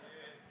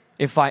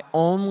 If I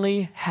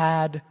only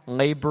had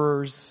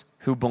laborers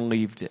who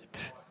believed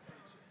it.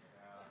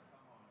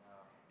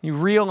 You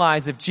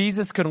realize if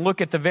Jesus could look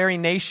at the very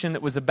nation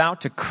that was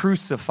about to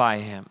crucify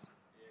him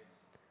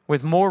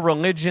with more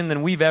religion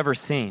than we've ever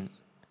seen,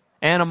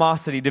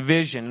 animosity,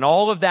 division, and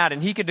all of that,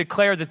 and he could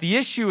declare that the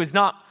issue is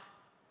not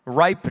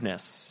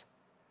ripeness,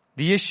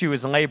 the issue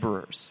is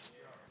laborers,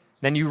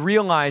 then you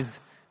realize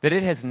that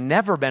it has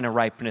never been a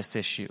ripeness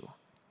issue.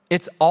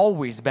 It's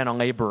always been a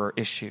laborer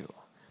issue.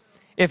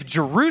 If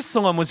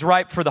Jerusalem was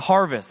ripe for the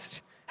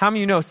harvest, how many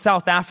of you know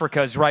South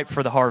Africa is ripe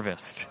for the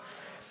harvest?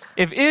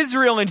 If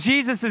Israel in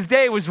Jesus'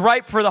 day was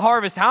ripe for the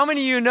harvest, how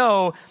many of you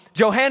know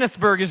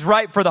Johannesburg is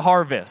ripe for the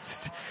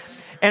harvest?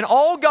 And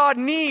all God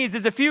needs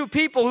is a few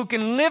people who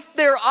can lift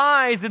their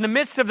eyes in the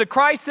midst of the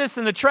crisis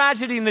and the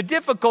tragedy and the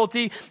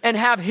difficulty and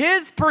have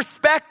his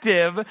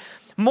perspective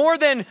more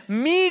than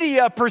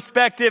media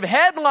perspective,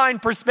 headline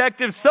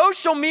perspective,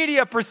 social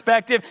media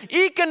perspective,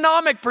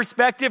 economic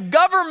perspective,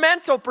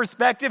 governmental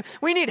perspective.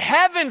 We need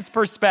heaven's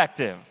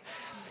perspective.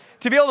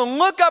 To be able to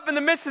look up in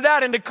the midst of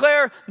that and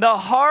declare the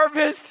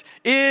harvest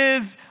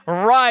is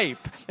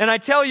ripe. And I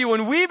tell you,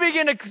 when we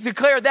begin to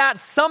declare that,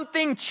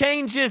 something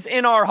changes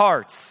in our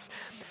hearts.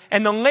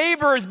 And the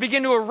laborers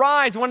begin to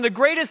arise. One of the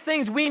greatest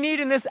things we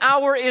need in this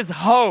hour is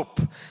hope.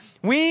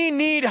 We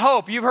need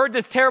hope. You've heard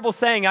this terrible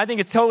saying. I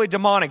think it's totally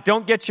demonic.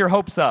 Don't get your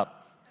hopes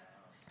up.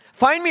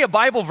 Find me a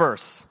Bible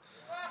verse.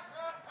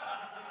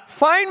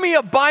 Find me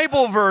a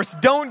Bible verse.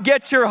 Don't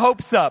get your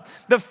hopes up.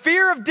 The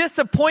fear of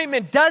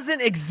disappointment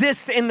doesn't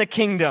exist in the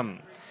kingdom.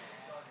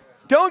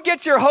 Don't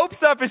get your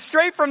hopes up is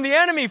straight from the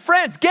enemy.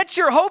 Friends, get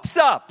your hopes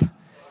up.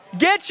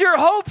 Get your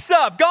hopes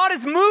up. God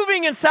is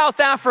moving in South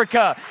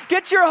Africa.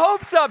 Get your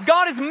hopes up.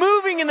 God is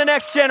moving in the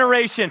next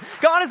generation.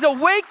 God is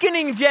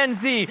awakening Gen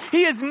Z.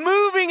 He is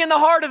moving in the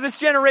heart of this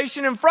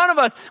generation in front of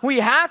us. We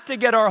have to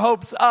get our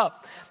hopes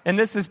up. And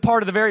this is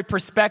part of the very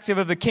perspective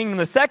of the kingdom.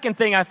 The second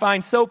thing I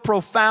find so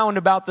profound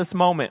about this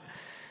moment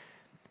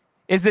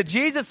is that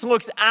Jesus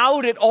looks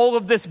out at all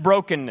of this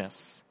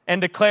brokenness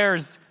and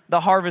declares the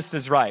harvest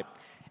is ripe.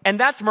 And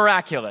that's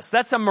miraculous.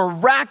 That's a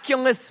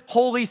miraculous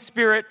Holy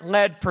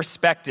Spirit-led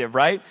perspective,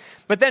 right?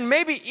 But then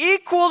maybe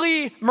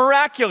equally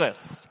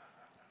miraculous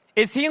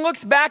is he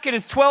looks back at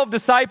his 12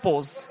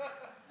 disciples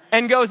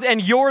and goes, and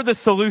you're the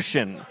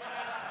solution.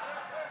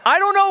 I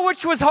don't know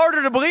which was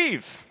harder to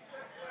believe.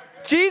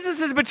 Jesus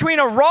is between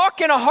a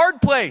rock and a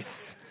hard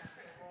place,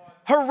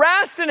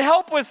 harassed and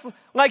helpless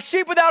like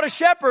sheep without a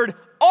shepherd,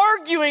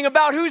 arguing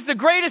about who's the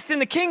greatest in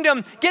the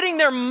kingdom, getting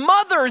their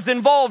mothers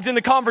involved in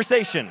the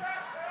conversation.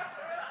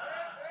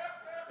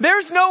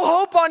 There's no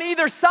hope on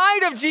either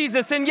side of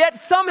Jesus, and yet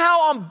somehow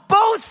on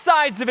both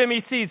sides of him, he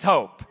sees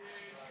hope.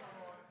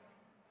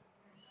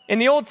 In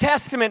the Old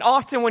Testament,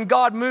 often when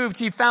God moved,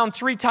 he found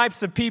three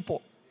types of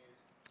people.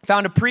 He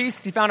found a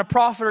priest, he found a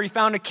prophet, or he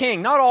found a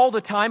king. Not all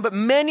the time, but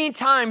many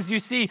times you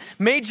see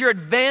major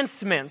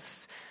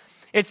advancements.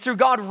 It's through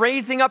God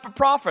raising up a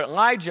prophet,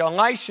 Elijah,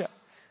 Elisha.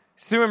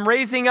 It's through him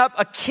raising up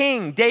a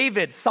king,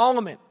 David,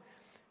 Solomon.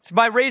 It's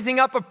by raising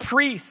up a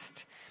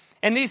priest.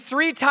 And these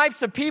three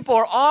types of people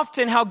are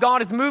often how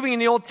God is moving in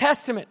the Old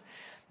Testament.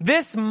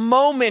 This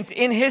moment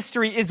in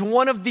history is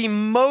one of the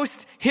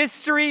most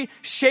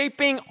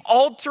history-shaping,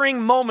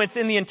 altering moments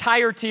in the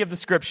entirety of the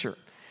Scripture.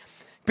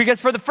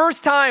 Because for the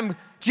first time,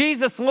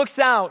 Jesus looks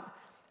out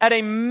at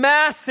a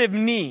massive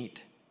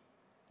need,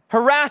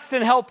 harassed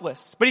and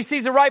helpless, but he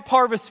sees a ripe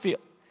harvest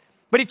field.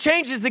 But he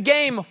changes the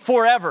game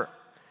forever.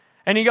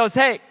 And he goes,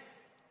 hey,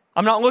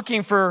 I'm not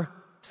looking for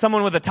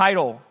someone with a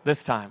title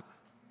this time.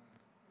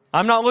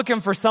 I'm not looking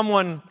for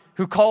someone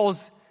who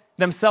calls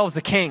themselves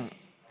a king.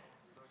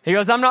 He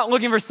goes, I'm not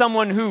looking for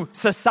someone who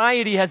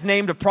society has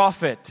named a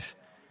prophet.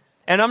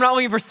 And I'm not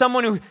looking for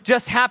someone who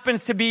just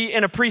happens to be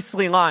in a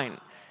priestly line.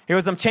 He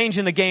goes, I'm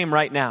changing the game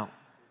right now.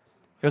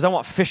 He goes, I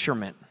want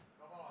fishermen.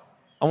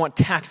 I want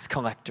tax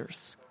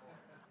collectors.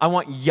 I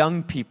want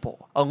young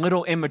people, a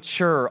little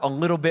immature, a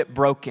little bit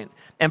broken.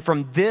 And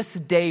from this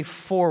day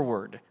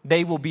forward,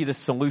 they will be the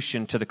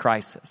solution to the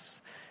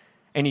crisis.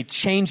 And he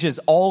changes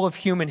all of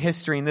human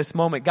history in this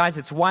moment. Guys,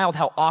 it's wild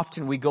how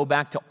often we go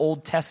back to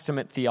Old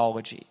Testament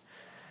theology.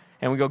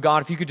 And we go,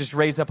 God, if you could just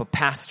raise up a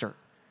pastor,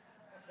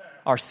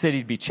 our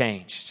city'd be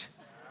changed.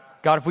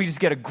 God, if we just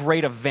get a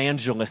great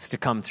evangelist to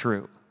come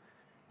through,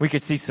 we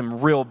could see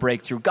some real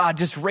breakthrough. God,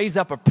 just raise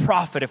up a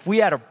prophet. If we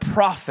had a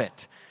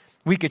prophet,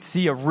 we could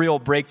see a real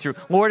breakthrough.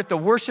 Lord, if the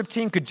worship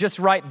team could just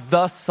write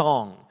the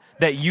song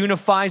that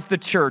unifies the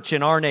church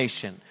in our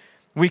nation,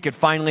 we could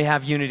finally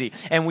have unity.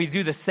 And we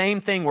do the same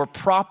thing. We're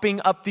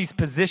propping up these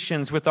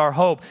positions with our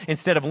hope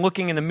instead of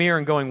looking in the mirror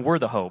and going, we're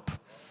the hope.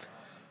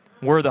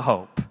 We're the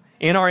hope.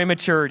 In our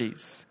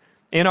immaturities,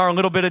 in our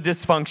little bit of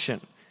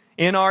dysfunction,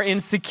 in our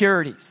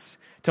insecurities,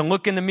 to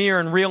look in the mirror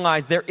and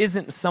realize there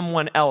isn't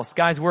someone else.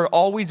 Guys, we're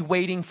always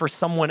waiting for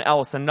someone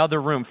else, another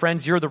room.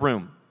 Friends, you're the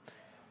room.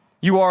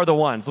 You are the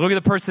ones. Look at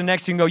the person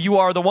next to you and go, you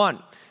are the one.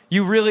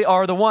 You really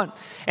are the one.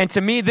 And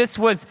to me, this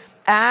was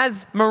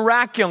as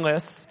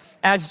miraculous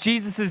as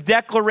Jesus'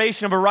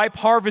 declaration of a ripe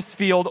harvest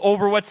field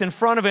over what's in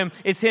front of him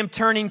is him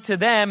turning to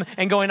them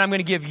and going, I'm going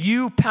to give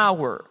you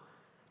power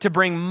to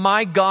bring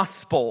my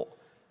gospel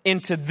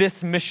into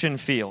this mission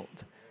field.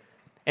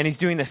 And he's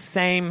doing the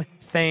same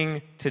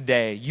thing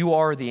today. You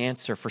are the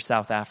answer for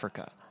South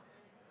Africa.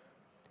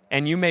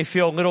 And you may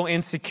feel a little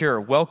insecure.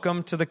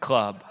 Welcome to the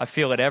club. I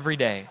feel it every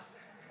day.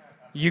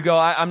 You go,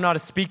 I'm not a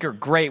speaker.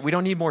 Great. We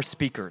don't need more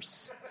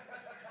speakers.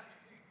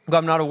 You go,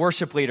 I'm not a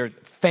worship leader.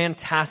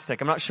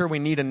 Fantastic. I'm not sure we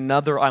need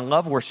another. I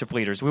love worship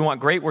leaders. We want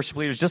great worship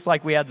leaders just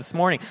like we had this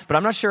morning. But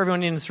I'm not sure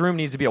everyone in this room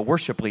needs to be a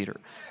worship leader.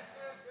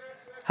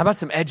 How about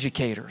some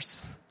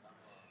educators?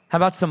 How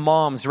about some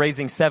moms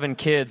raising 7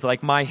 kids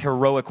like my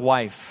heroic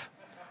wife,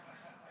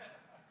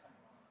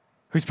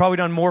 who's probably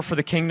done more for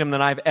the kingdom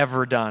than I've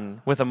ever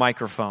done with a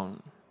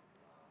microphone?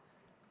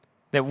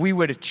 That we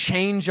would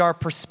change our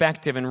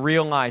perspective and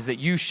realize that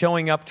you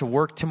showing up to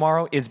work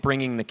tomorrow is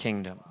bringing the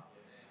kingdom.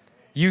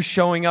 You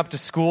showing up to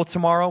school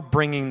tomorrow,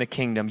 bringing the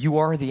kingdom. You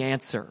are the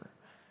answer.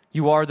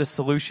 You are the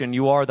solution.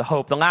 You are the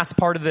hope. The last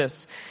part of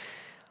this,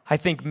 I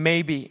think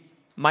maybe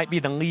might be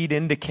the lead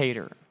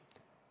indicator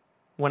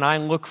when I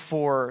look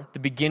for the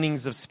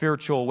beginnings of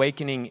spiritual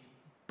awakening,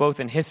 both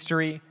in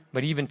history,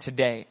 but even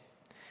today,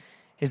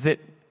 is that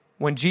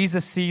when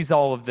Jesus sees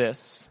all of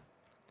this,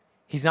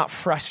 he's not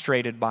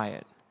frustrated by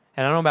it.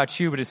 And I don't know about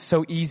you, but it's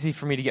so easy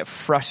for me to get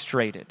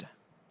frustrated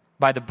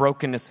by the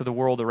brokenness of the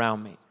world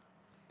around me.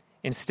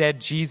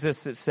 Instead,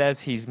 Jesus, it says,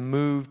 he's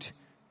moved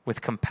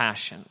with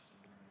compassion.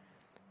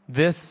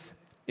 This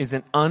is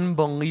an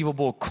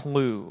unbelievable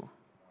clue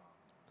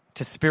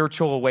to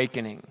spiritual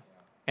awakening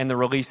and the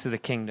release of the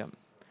kingdom.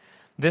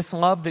 This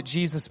love that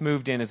Jesus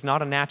moved in is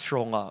not a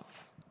natural love.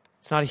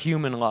 It's not a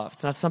human love.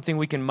 It's not something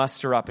we can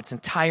muster up. It's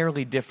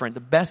entirely different.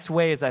 The best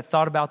way, as I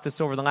thought about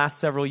this over the last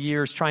several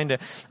years, trying to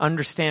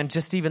understand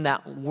just even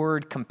that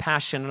word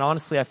compassion, and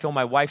honestly, I feel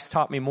my wife's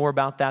taught me more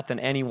about that than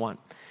anyone,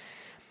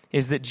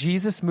 is that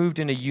Jesus moved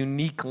in a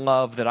unique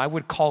love that I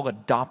would call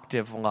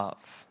adoptive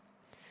love.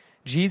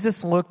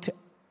 Jesus looked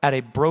at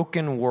a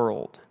broken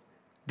world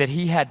that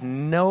he had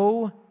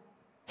no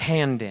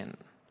hand in.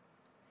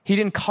 He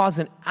didn't cause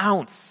an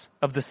ounce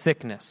of the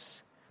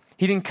sickness.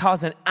 He didn't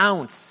cause an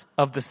ounce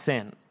of the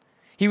sin.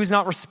 He was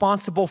not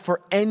responsible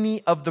for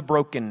any of the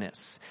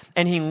brokenness.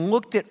 And he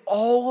looked at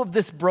all of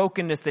this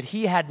brokenness that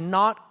he had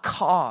not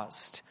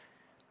caused.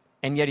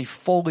 and yet he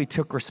fully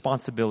took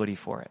responsibility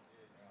for it.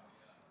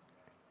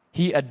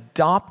 He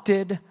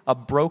adopted a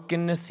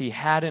brokenness he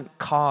hadn't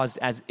caused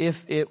as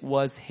if it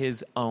was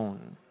his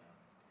own.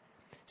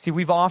 See,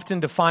 we've often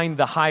defined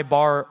the high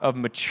bar of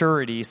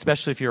maturity,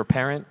 especially if you're a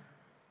parent,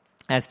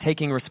 as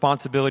taking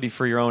responsibility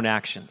for your own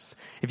actions.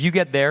 If you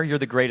get there, you're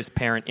the greatest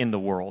parent in the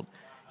world.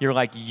 You're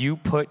like, you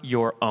put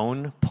your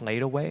own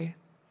plate away?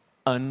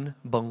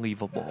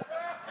 Unbelievable.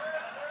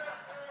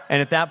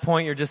 And at that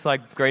point, you're just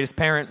like, greatest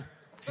parent.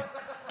 Just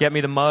get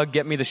me the mug,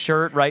 get me the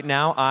shirt right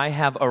now. I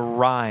have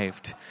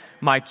arrived.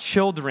 My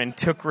children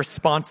took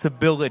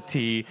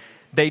responsibility.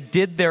 They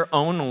did their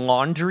own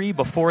laundry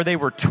before they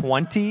were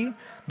 20.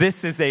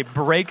 This is a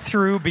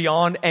breakthrough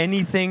beyond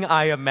anything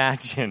I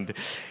imagined.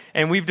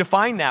 And we've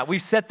defined that.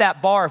 We've set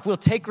that bar. If we'll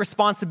take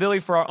responsibility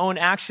for our own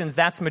actions,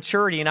 that's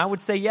maturity. And I would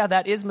say, yeah,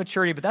 that is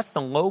maturity, but that's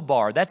the low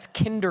bar. That's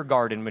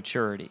kindergarten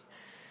maturity.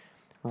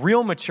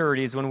 Real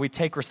maturity is when we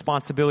take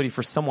responsibility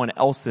for someone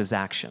else's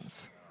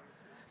actions.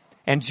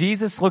 And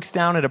Jesus looks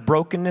down at a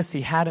brokenness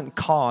he hadn't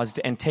caused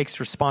and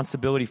takes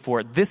responsibility for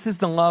it. This is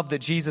the love that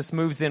Jesus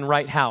moves in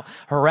right now.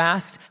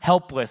 Harassed,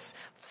 helpless,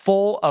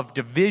 full of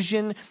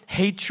division,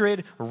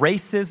 hatred,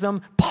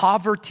 racism,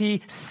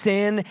 poverty,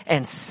 sin,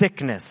 and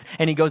sickness.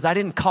 And he goes, I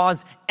didn't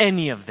cause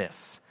any of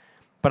this,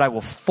 but I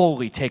will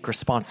fully take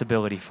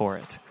responsibility for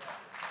it.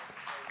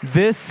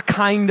 This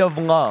kind of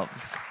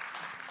love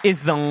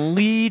is the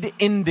lead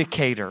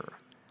indicator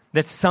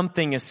that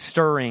something is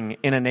stirring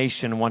in a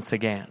nation once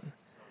again.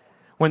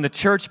 When the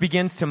church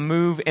begins to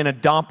move in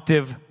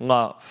adoptive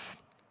love.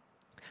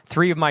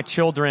 3 of my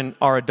children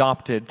are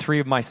adopted, 3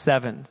 of my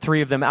 7,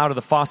 3 of them out of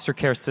the foster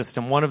care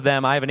system. One of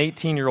them, I have an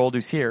 18-year-old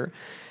who's here.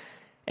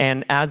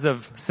 And as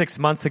of 6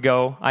 months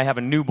ago, I have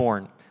a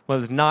newborn.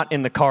 Was not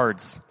in the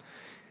cards.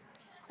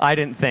 I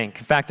didn't think.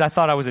 In fact, I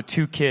thought I was a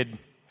 2-kid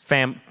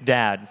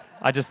dad.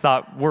 I just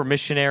thought we're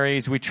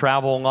missionaries, we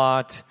travel a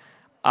lot.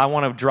 I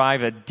want to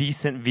drive a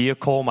decent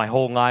vehicle my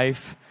whole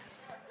life.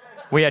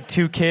 We had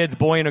 2 kids,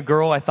 boy and a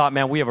girl. I thought,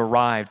 man, we have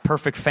arrived.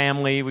 Perfect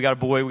family. We got a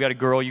boy, we got a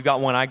girl. You got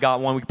one, I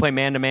got one. We can play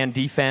man-to-man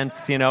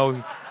defense, you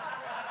know.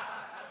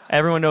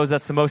 Everyone knows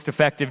that's the most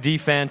effective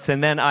defense.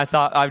 And then I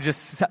thought, I was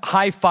just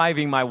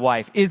high-fiving my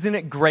wife. Isn't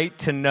it great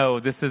to know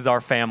this is our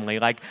family?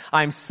 Like,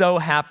 I'm so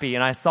happy.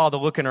 And I saw the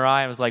look in her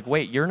eye. I was like,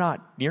 wait, you're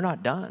not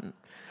done.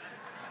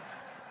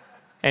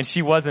 And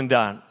she wasn't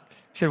done.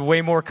 She had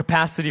way more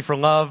capacity for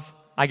love.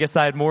 I guess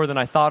I had more than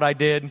I thought I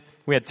did.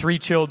 We had 3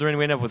 children.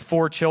 We ended up with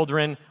 4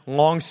 children.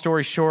 Long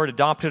story short,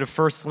 adopted a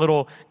first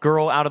little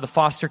girl out of the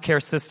foster care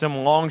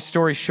system. Long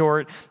story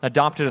short,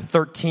 adopted a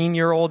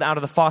 13-year-old out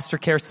of the foster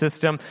care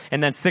system.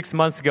 And then 6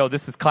 months ago,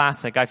 this is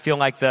classic. I feel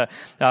like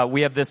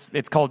we have this,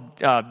 it's called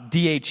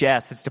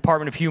DHS. It's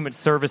Department of Human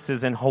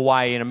Services in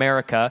Hawaii in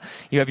America.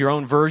 You have your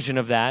own version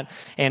of that.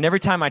 And every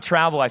time I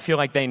travel, I feel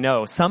like they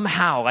know.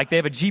 Somehow, like they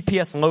have a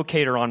GPS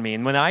locator on me.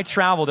 And when I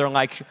travel, they're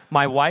like,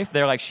 my wife,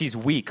 they're like, she's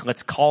weak.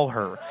 Let's call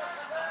her.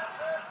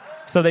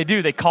 So they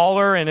do. They call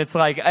her, and it's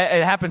like,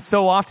 it happens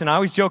so often. I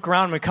always joke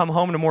around and come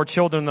home to more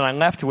children than I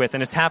left with,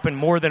 and it's happened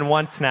more than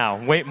once now.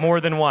 More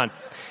than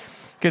once.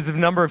 Because of the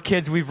number of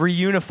kids we've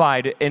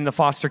reunified in the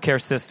foster care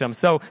system.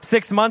 So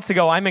 6 months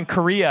ago, I'm in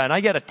Korea, and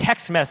I get a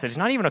text message,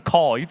 not even a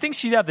call. You'd think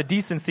she'd have the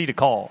decency to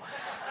call.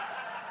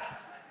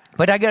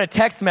 But I get a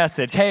text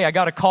message. Hey, I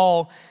got a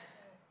call.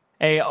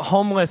 A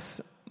homeless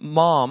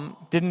mom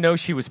didn't know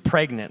she was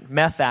pregnant,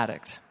 meth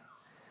addict.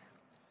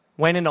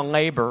 Went into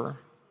labor.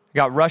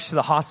 Got rushed to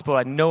the hospital,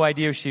 had no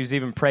idea she was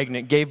even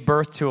pregnant, gave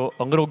birth to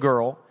a little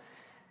girl,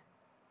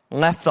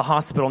 left the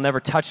hospital, never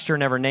touched her,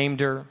 never named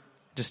her,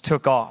 just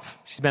took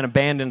off. She's been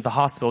abandoned at the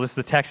hospital. This is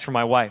the text from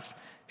my wife.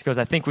 She goes,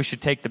 I think we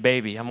should take the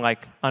baby. I'm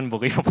like,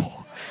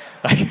 unbelievable.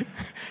 Like,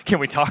 can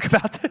we talk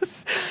about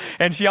this?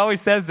 And she always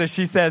says this.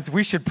 She says,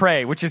 we should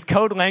pray, which is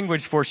code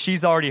language for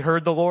she's already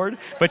heard the Lord,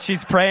 but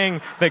she's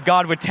praying that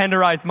God would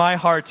tenderize my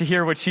heart to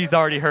hear what she's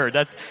already heard.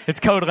 It's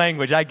code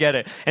language. I get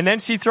it. And then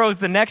she throws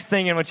the next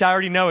thing in, which I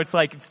already know. It's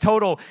like,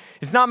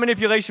 it's not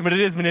manipulation, but it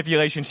is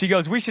manipulation. She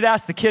goes, we should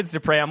ask the kids to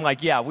pray. I'm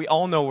like, yeah, we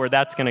all know where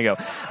that's going to go.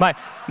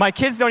 My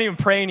kids don't even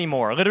pray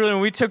anymore. Literally,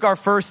 when we took our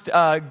first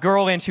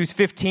girl in, she was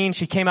 15.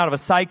 She came out of a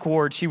psych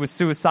ward. She was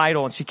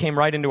suicidal, and she came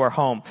right into our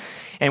home.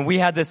 And we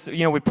had this,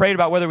 we prayed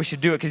about whether we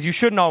should do it, because you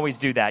shouldn't always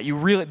do that.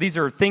 These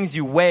are things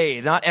you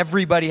weigh. Not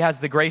everybody has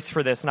the grace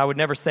for this, and I would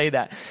never say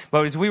that.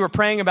 But as we were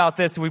praying about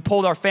this, we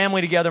pulled our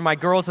family together. My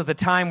girls at the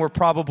time were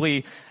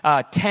probably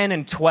 10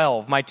 and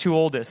 12, my 2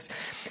 oldest.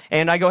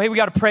 And I go, hey, we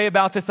got to pray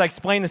about this. I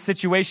explain the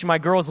situation. My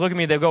girls look at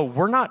me. They go,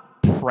 we're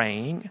not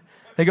praying.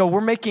 They go,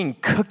 we're making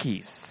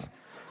cookies.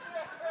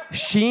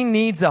 She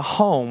needs a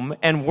home,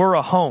 and we're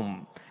a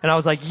home. And I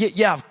was like,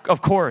 yeah,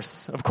 of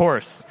course.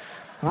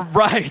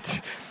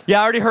 Right. Yeah,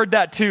 I already heard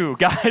that too,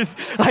 guys.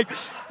 Like,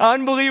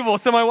 unbelievable.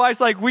 So my wife's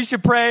like, we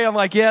should pray. I'm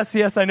like, yes,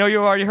 I know you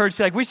already heard. She's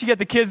like, we should get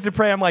the kids to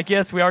pray. I'm like,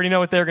 yes, we already know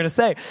what they're going to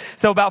say.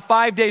 So about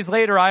 5 days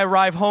later, I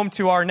arrive home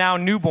to our now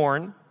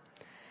newborn,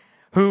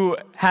 who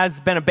has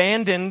been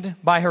abandoned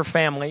by her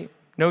family.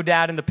 No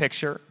dad in the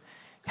picture.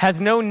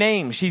 has no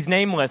name. She's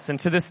nameless. And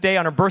to this day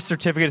on her birth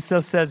certificate, it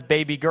still says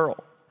baby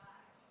girl.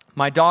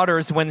 My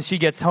daughter's, when she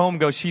gets home,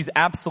 goes, she's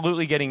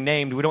absolutely getting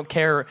named. We don't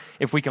care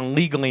if we can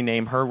legally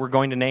name her. We're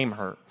going to name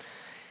her.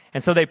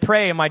 And so they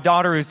pray, and my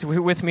daughter, who's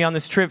with me on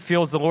this trip,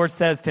 feels the Lord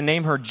says to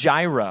name her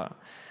Jireh,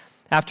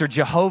 after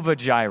Jehovah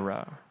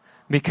Jireh,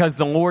 because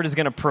the Lord is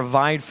going to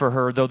provide for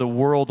her, though the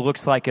world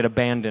looks like it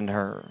abandoned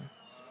her.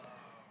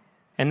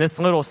 And this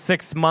little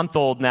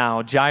 6-month-old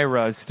now,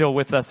 Jireh, is still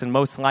with us and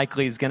most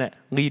likely is going to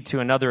lead to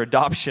another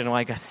adoption.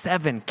 Like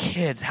 7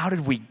 kids. How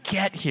did we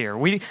get here?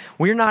 We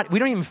don't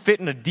even fit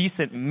in a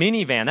decent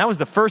minivan. That was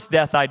the first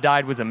death I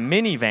died, was a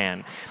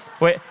minivan.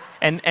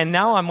 And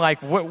now I'm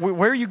like,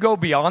 where you go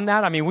beyond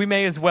that? I mean, we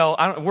may as well,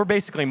 we're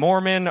basically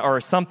Mormon or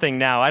something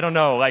now. I don't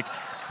know. Like,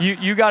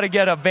 you got to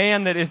get a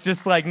van that is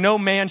just like, no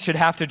man should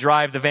have to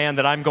drive the van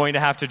that I'm going to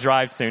have to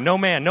drive soon. No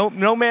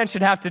man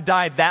should have to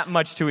die that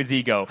much to his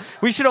ego.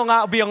 We should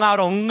be allowed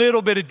a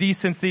little bit of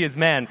decency as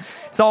men.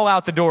 It's all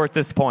out the door at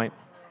this point.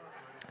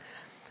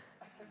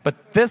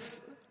 But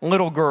this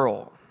little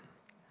girl,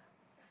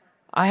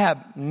 I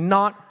have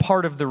not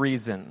part of the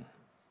reason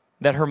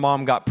that her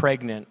mom got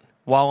pregnant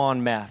while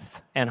on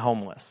meth and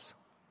homeless.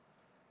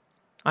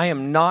 I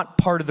am not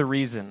part of the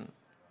reason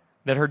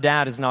that her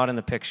dad is not in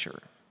the picture.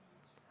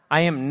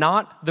 I am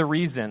not the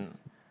reason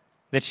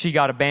that she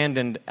got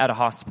abandoned at a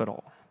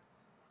hospital.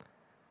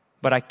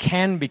 But I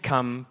can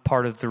become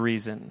part of the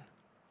reason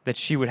that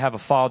she would have a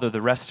father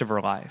the rest of her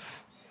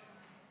life.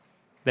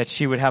 That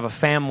she would have a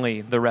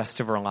family the rest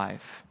of her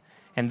life.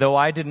 And though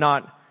I did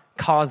not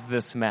cause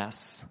this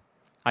mess,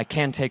 I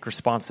can take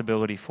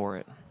responsibility for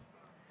it.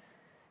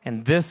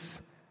 And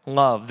this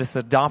love, this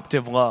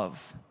adoptive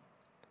love,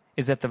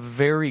 is at the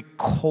very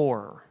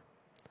core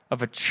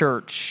of a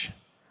church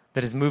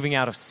that is moving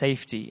out of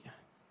safety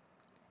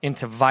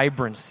into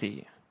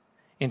vibrancy,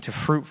 into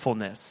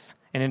fruitfulness,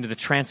 and into the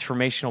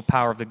transformational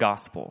power of the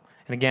gospel.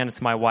 And again,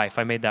 it's my wife.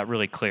 I made that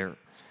really clear.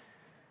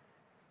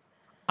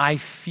 I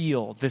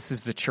feel this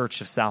is the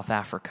church of South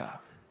Africa.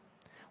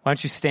 Why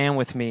don't you stand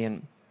with me,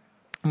 and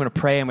I'm going to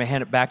pray. I'm going to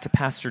hand it back to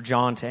Pastor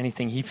John to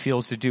anything he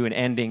feels to do in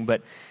ending.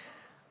 But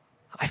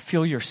I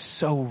feel you're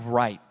so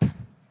ripe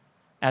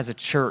as a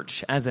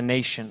church, as a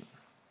nation,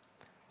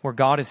 where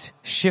God is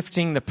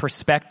shifting the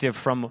perspective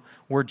from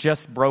we're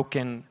just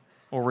broken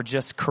or we're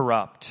just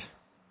corrupt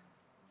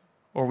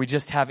or we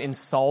just have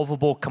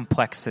insolvable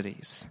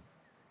complexities,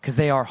 because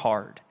they are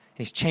hard.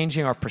 He's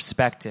changing our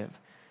perspective,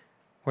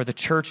 where the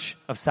church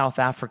of South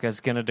Africa is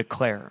going to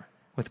declare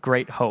with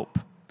great hope,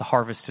 the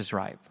harvest is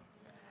ripe.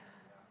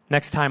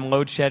 Next time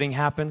load shedding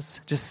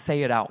happens, just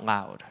say it out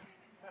loud.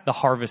 The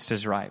harvest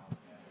is ripe.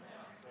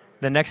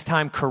 The next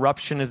time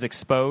corruption is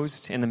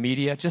exposed in the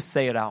media, just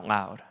say it out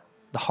loud.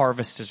 The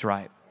harvest is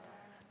ripe.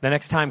 The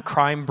next time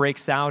crime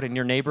breaks out in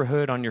your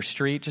neighborhood, on your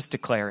street, just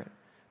declare it.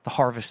 The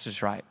harvest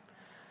is ripe.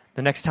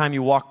 The next time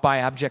you walk by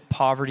abject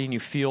poverty and you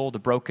feel the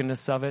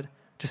brokenness of it,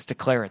 just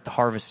declare it. The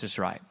harvest is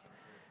ripe.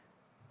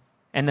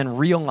 And then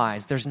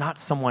realize there's not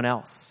someone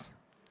else.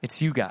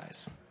 It's you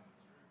guys.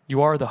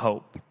 You are the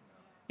hope.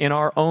 In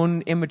our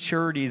own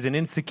immaturities and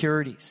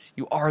insecurities,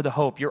 you are the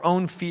hope. Your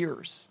own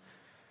fears,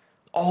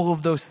 all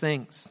of those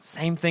things,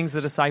 same things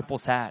the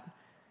disciples had.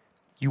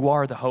 You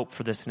are the hope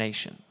for this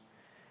nation.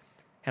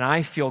 And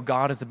I feel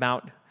God is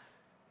about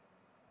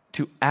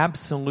to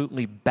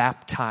absolutely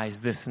baptize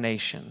this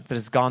nation that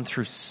has gone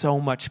through so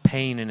much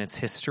pain in its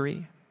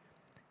history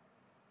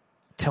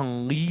to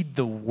lead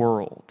the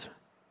world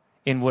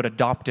in what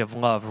adoptive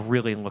love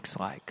really looks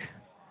like.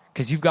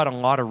 Because you've got a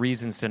lot of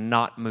reasons to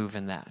not move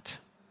in that.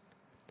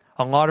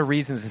 A lot of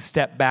reasons to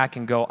step back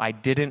and go, I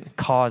didn't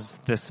cause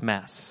this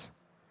mess.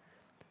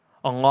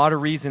 A lot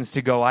of reasons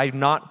to go, I'm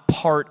not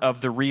part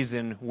of the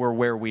reason we're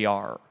where we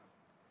are.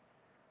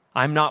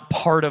 I'm not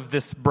part of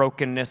this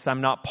brokenness. I'm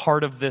not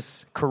part of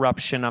this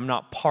corruption.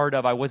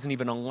 I wasn't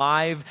even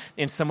alive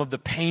in some of the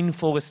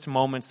painfulest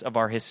moments of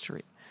our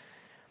history.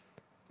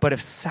 But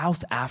if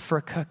South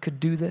Africa could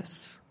do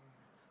this,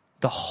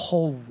 the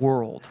whole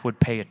world would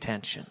pay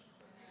attention.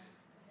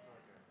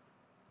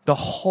 The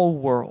whole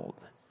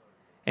world.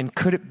 And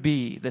could it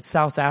be that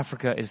South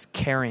Africa is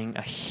carrying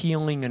a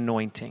healing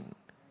anointing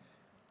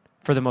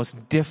for the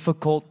most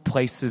difficult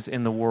places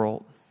in the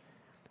world,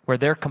 where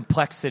their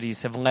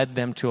complexities have led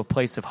them to a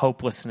place of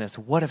hopelessness?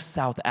 What if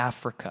South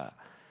Africa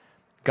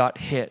got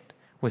hit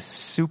with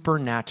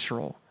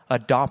supernatural,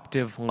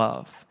 adoptive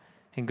love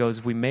and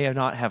goes, we may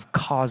not have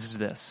caused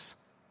this,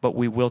 but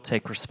we will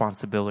take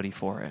responsibility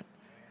for it.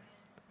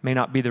 May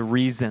not be the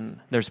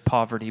reason there's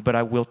poverty, but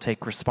I will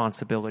take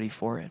responsibility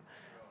for it.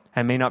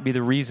 I may not be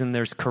the reason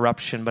there's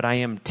corruption, but I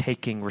am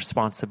taking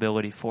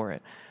responsibility for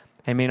it.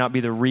 I may not be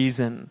the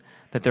reason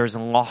that there's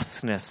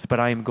lostness, but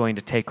I am going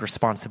to take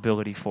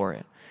responsibility for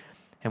it.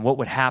 And what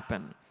would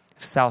happen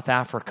if South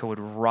Africa would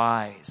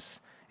rise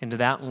into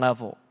that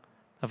level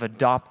of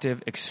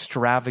adoptive,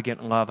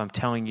 extravagant love? I'm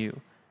telling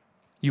you,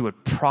 you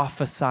would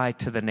prophesy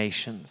to the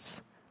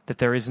nations that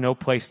there is no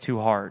place too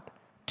hard,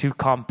 too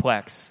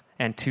complex,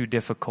 and too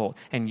difficult.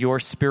 And your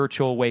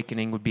spiritual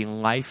awakening would be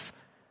life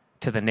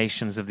to the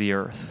nations of the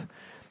earth.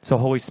 So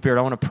Holy Spirit,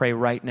 I want to pray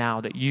right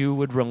now that you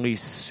would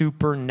release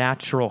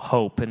supernatural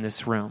hope in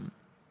this room.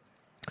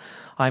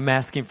 I'm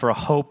asking for a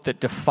hope that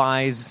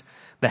defies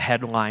the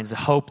headlines, a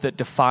hope that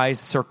defies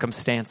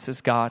circumstances,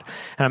 God.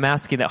 And I'm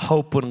asking that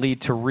hope would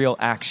lead to real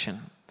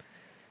action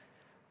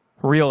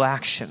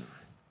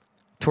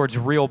towards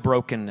real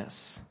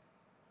brokenness,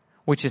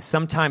 which is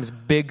sometimes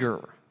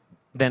bigger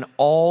than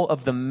all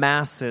of the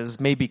masses.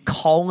 Maybe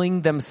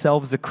calling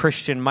themselves a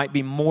Christian might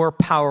be more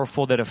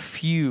powerful that a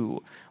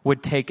few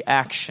would take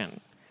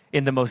action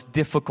in the most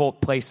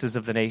difficult places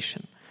of the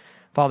nation.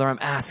 Father, I'm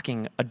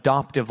asking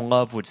adoptive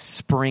love would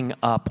spring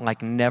up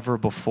like never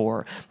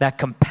before. That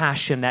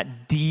compassion,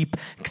 that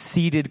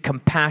deep-seated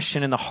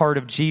compassion in the heart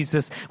of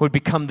Jesus would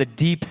become the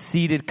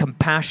deep-seated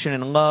compassion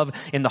and love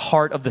in the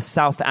heart of the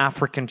South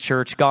African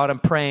church. God, I'm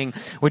praying,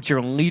 would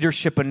your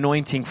leadership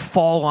anointing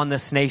fall on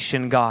this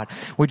nation, God?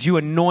 Would you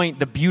anoint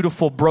the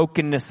beautiful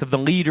brokenness of the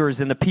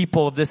leaders and the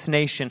people of this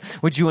nation?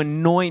 Would you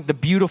anoint the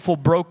beautiful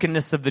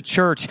brokenness of the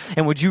church?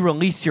 And would you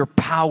release your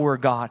power,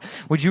 God?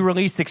 Would you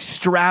release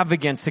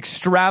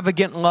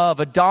extravagant love,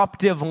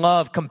 adoptive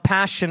love,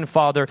 compassion,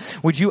 Father?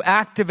 Would you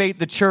activate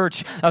the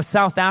church of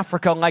South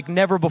Africa like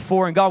never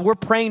before? And God, we're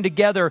praying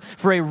together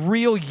for a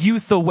real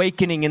youth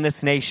awakening in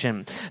this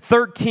nation.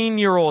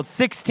 13-year-olds,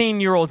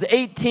 16-year-olds,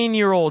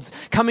 18-year-olds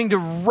coming to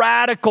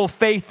radical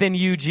faith in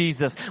you,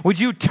 Jesus. Would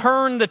you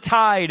turn the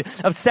tide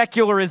of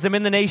secularism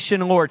in the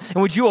nation, Lord?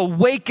 And would you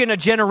awaken a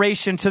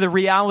generation to the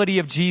reality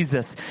of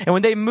Jesus? And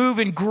when they move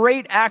in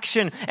great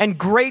action and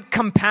great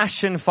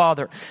compassion,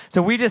 Father.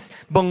 So we just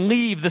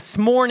believe this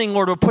morning,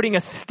 Lord, we're putting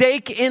a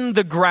stake in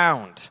the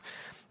ground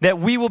that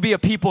we will be a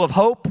people of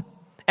hope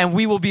and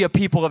we will be a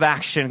people of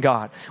action,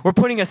 God. We're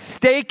putting a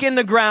stake in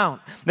the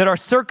ground that our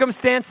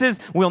circumstances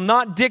will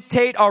not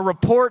dictate our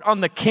report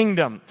on the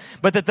kingdom,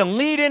 but that the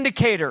lead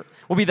indicator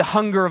will be the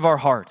hunger of our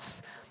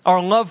hearts,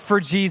 our love for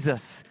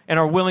Jesus, and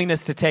our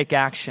willingness to take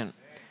action.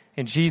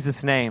 In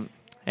Jesus' name,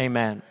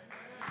 amen.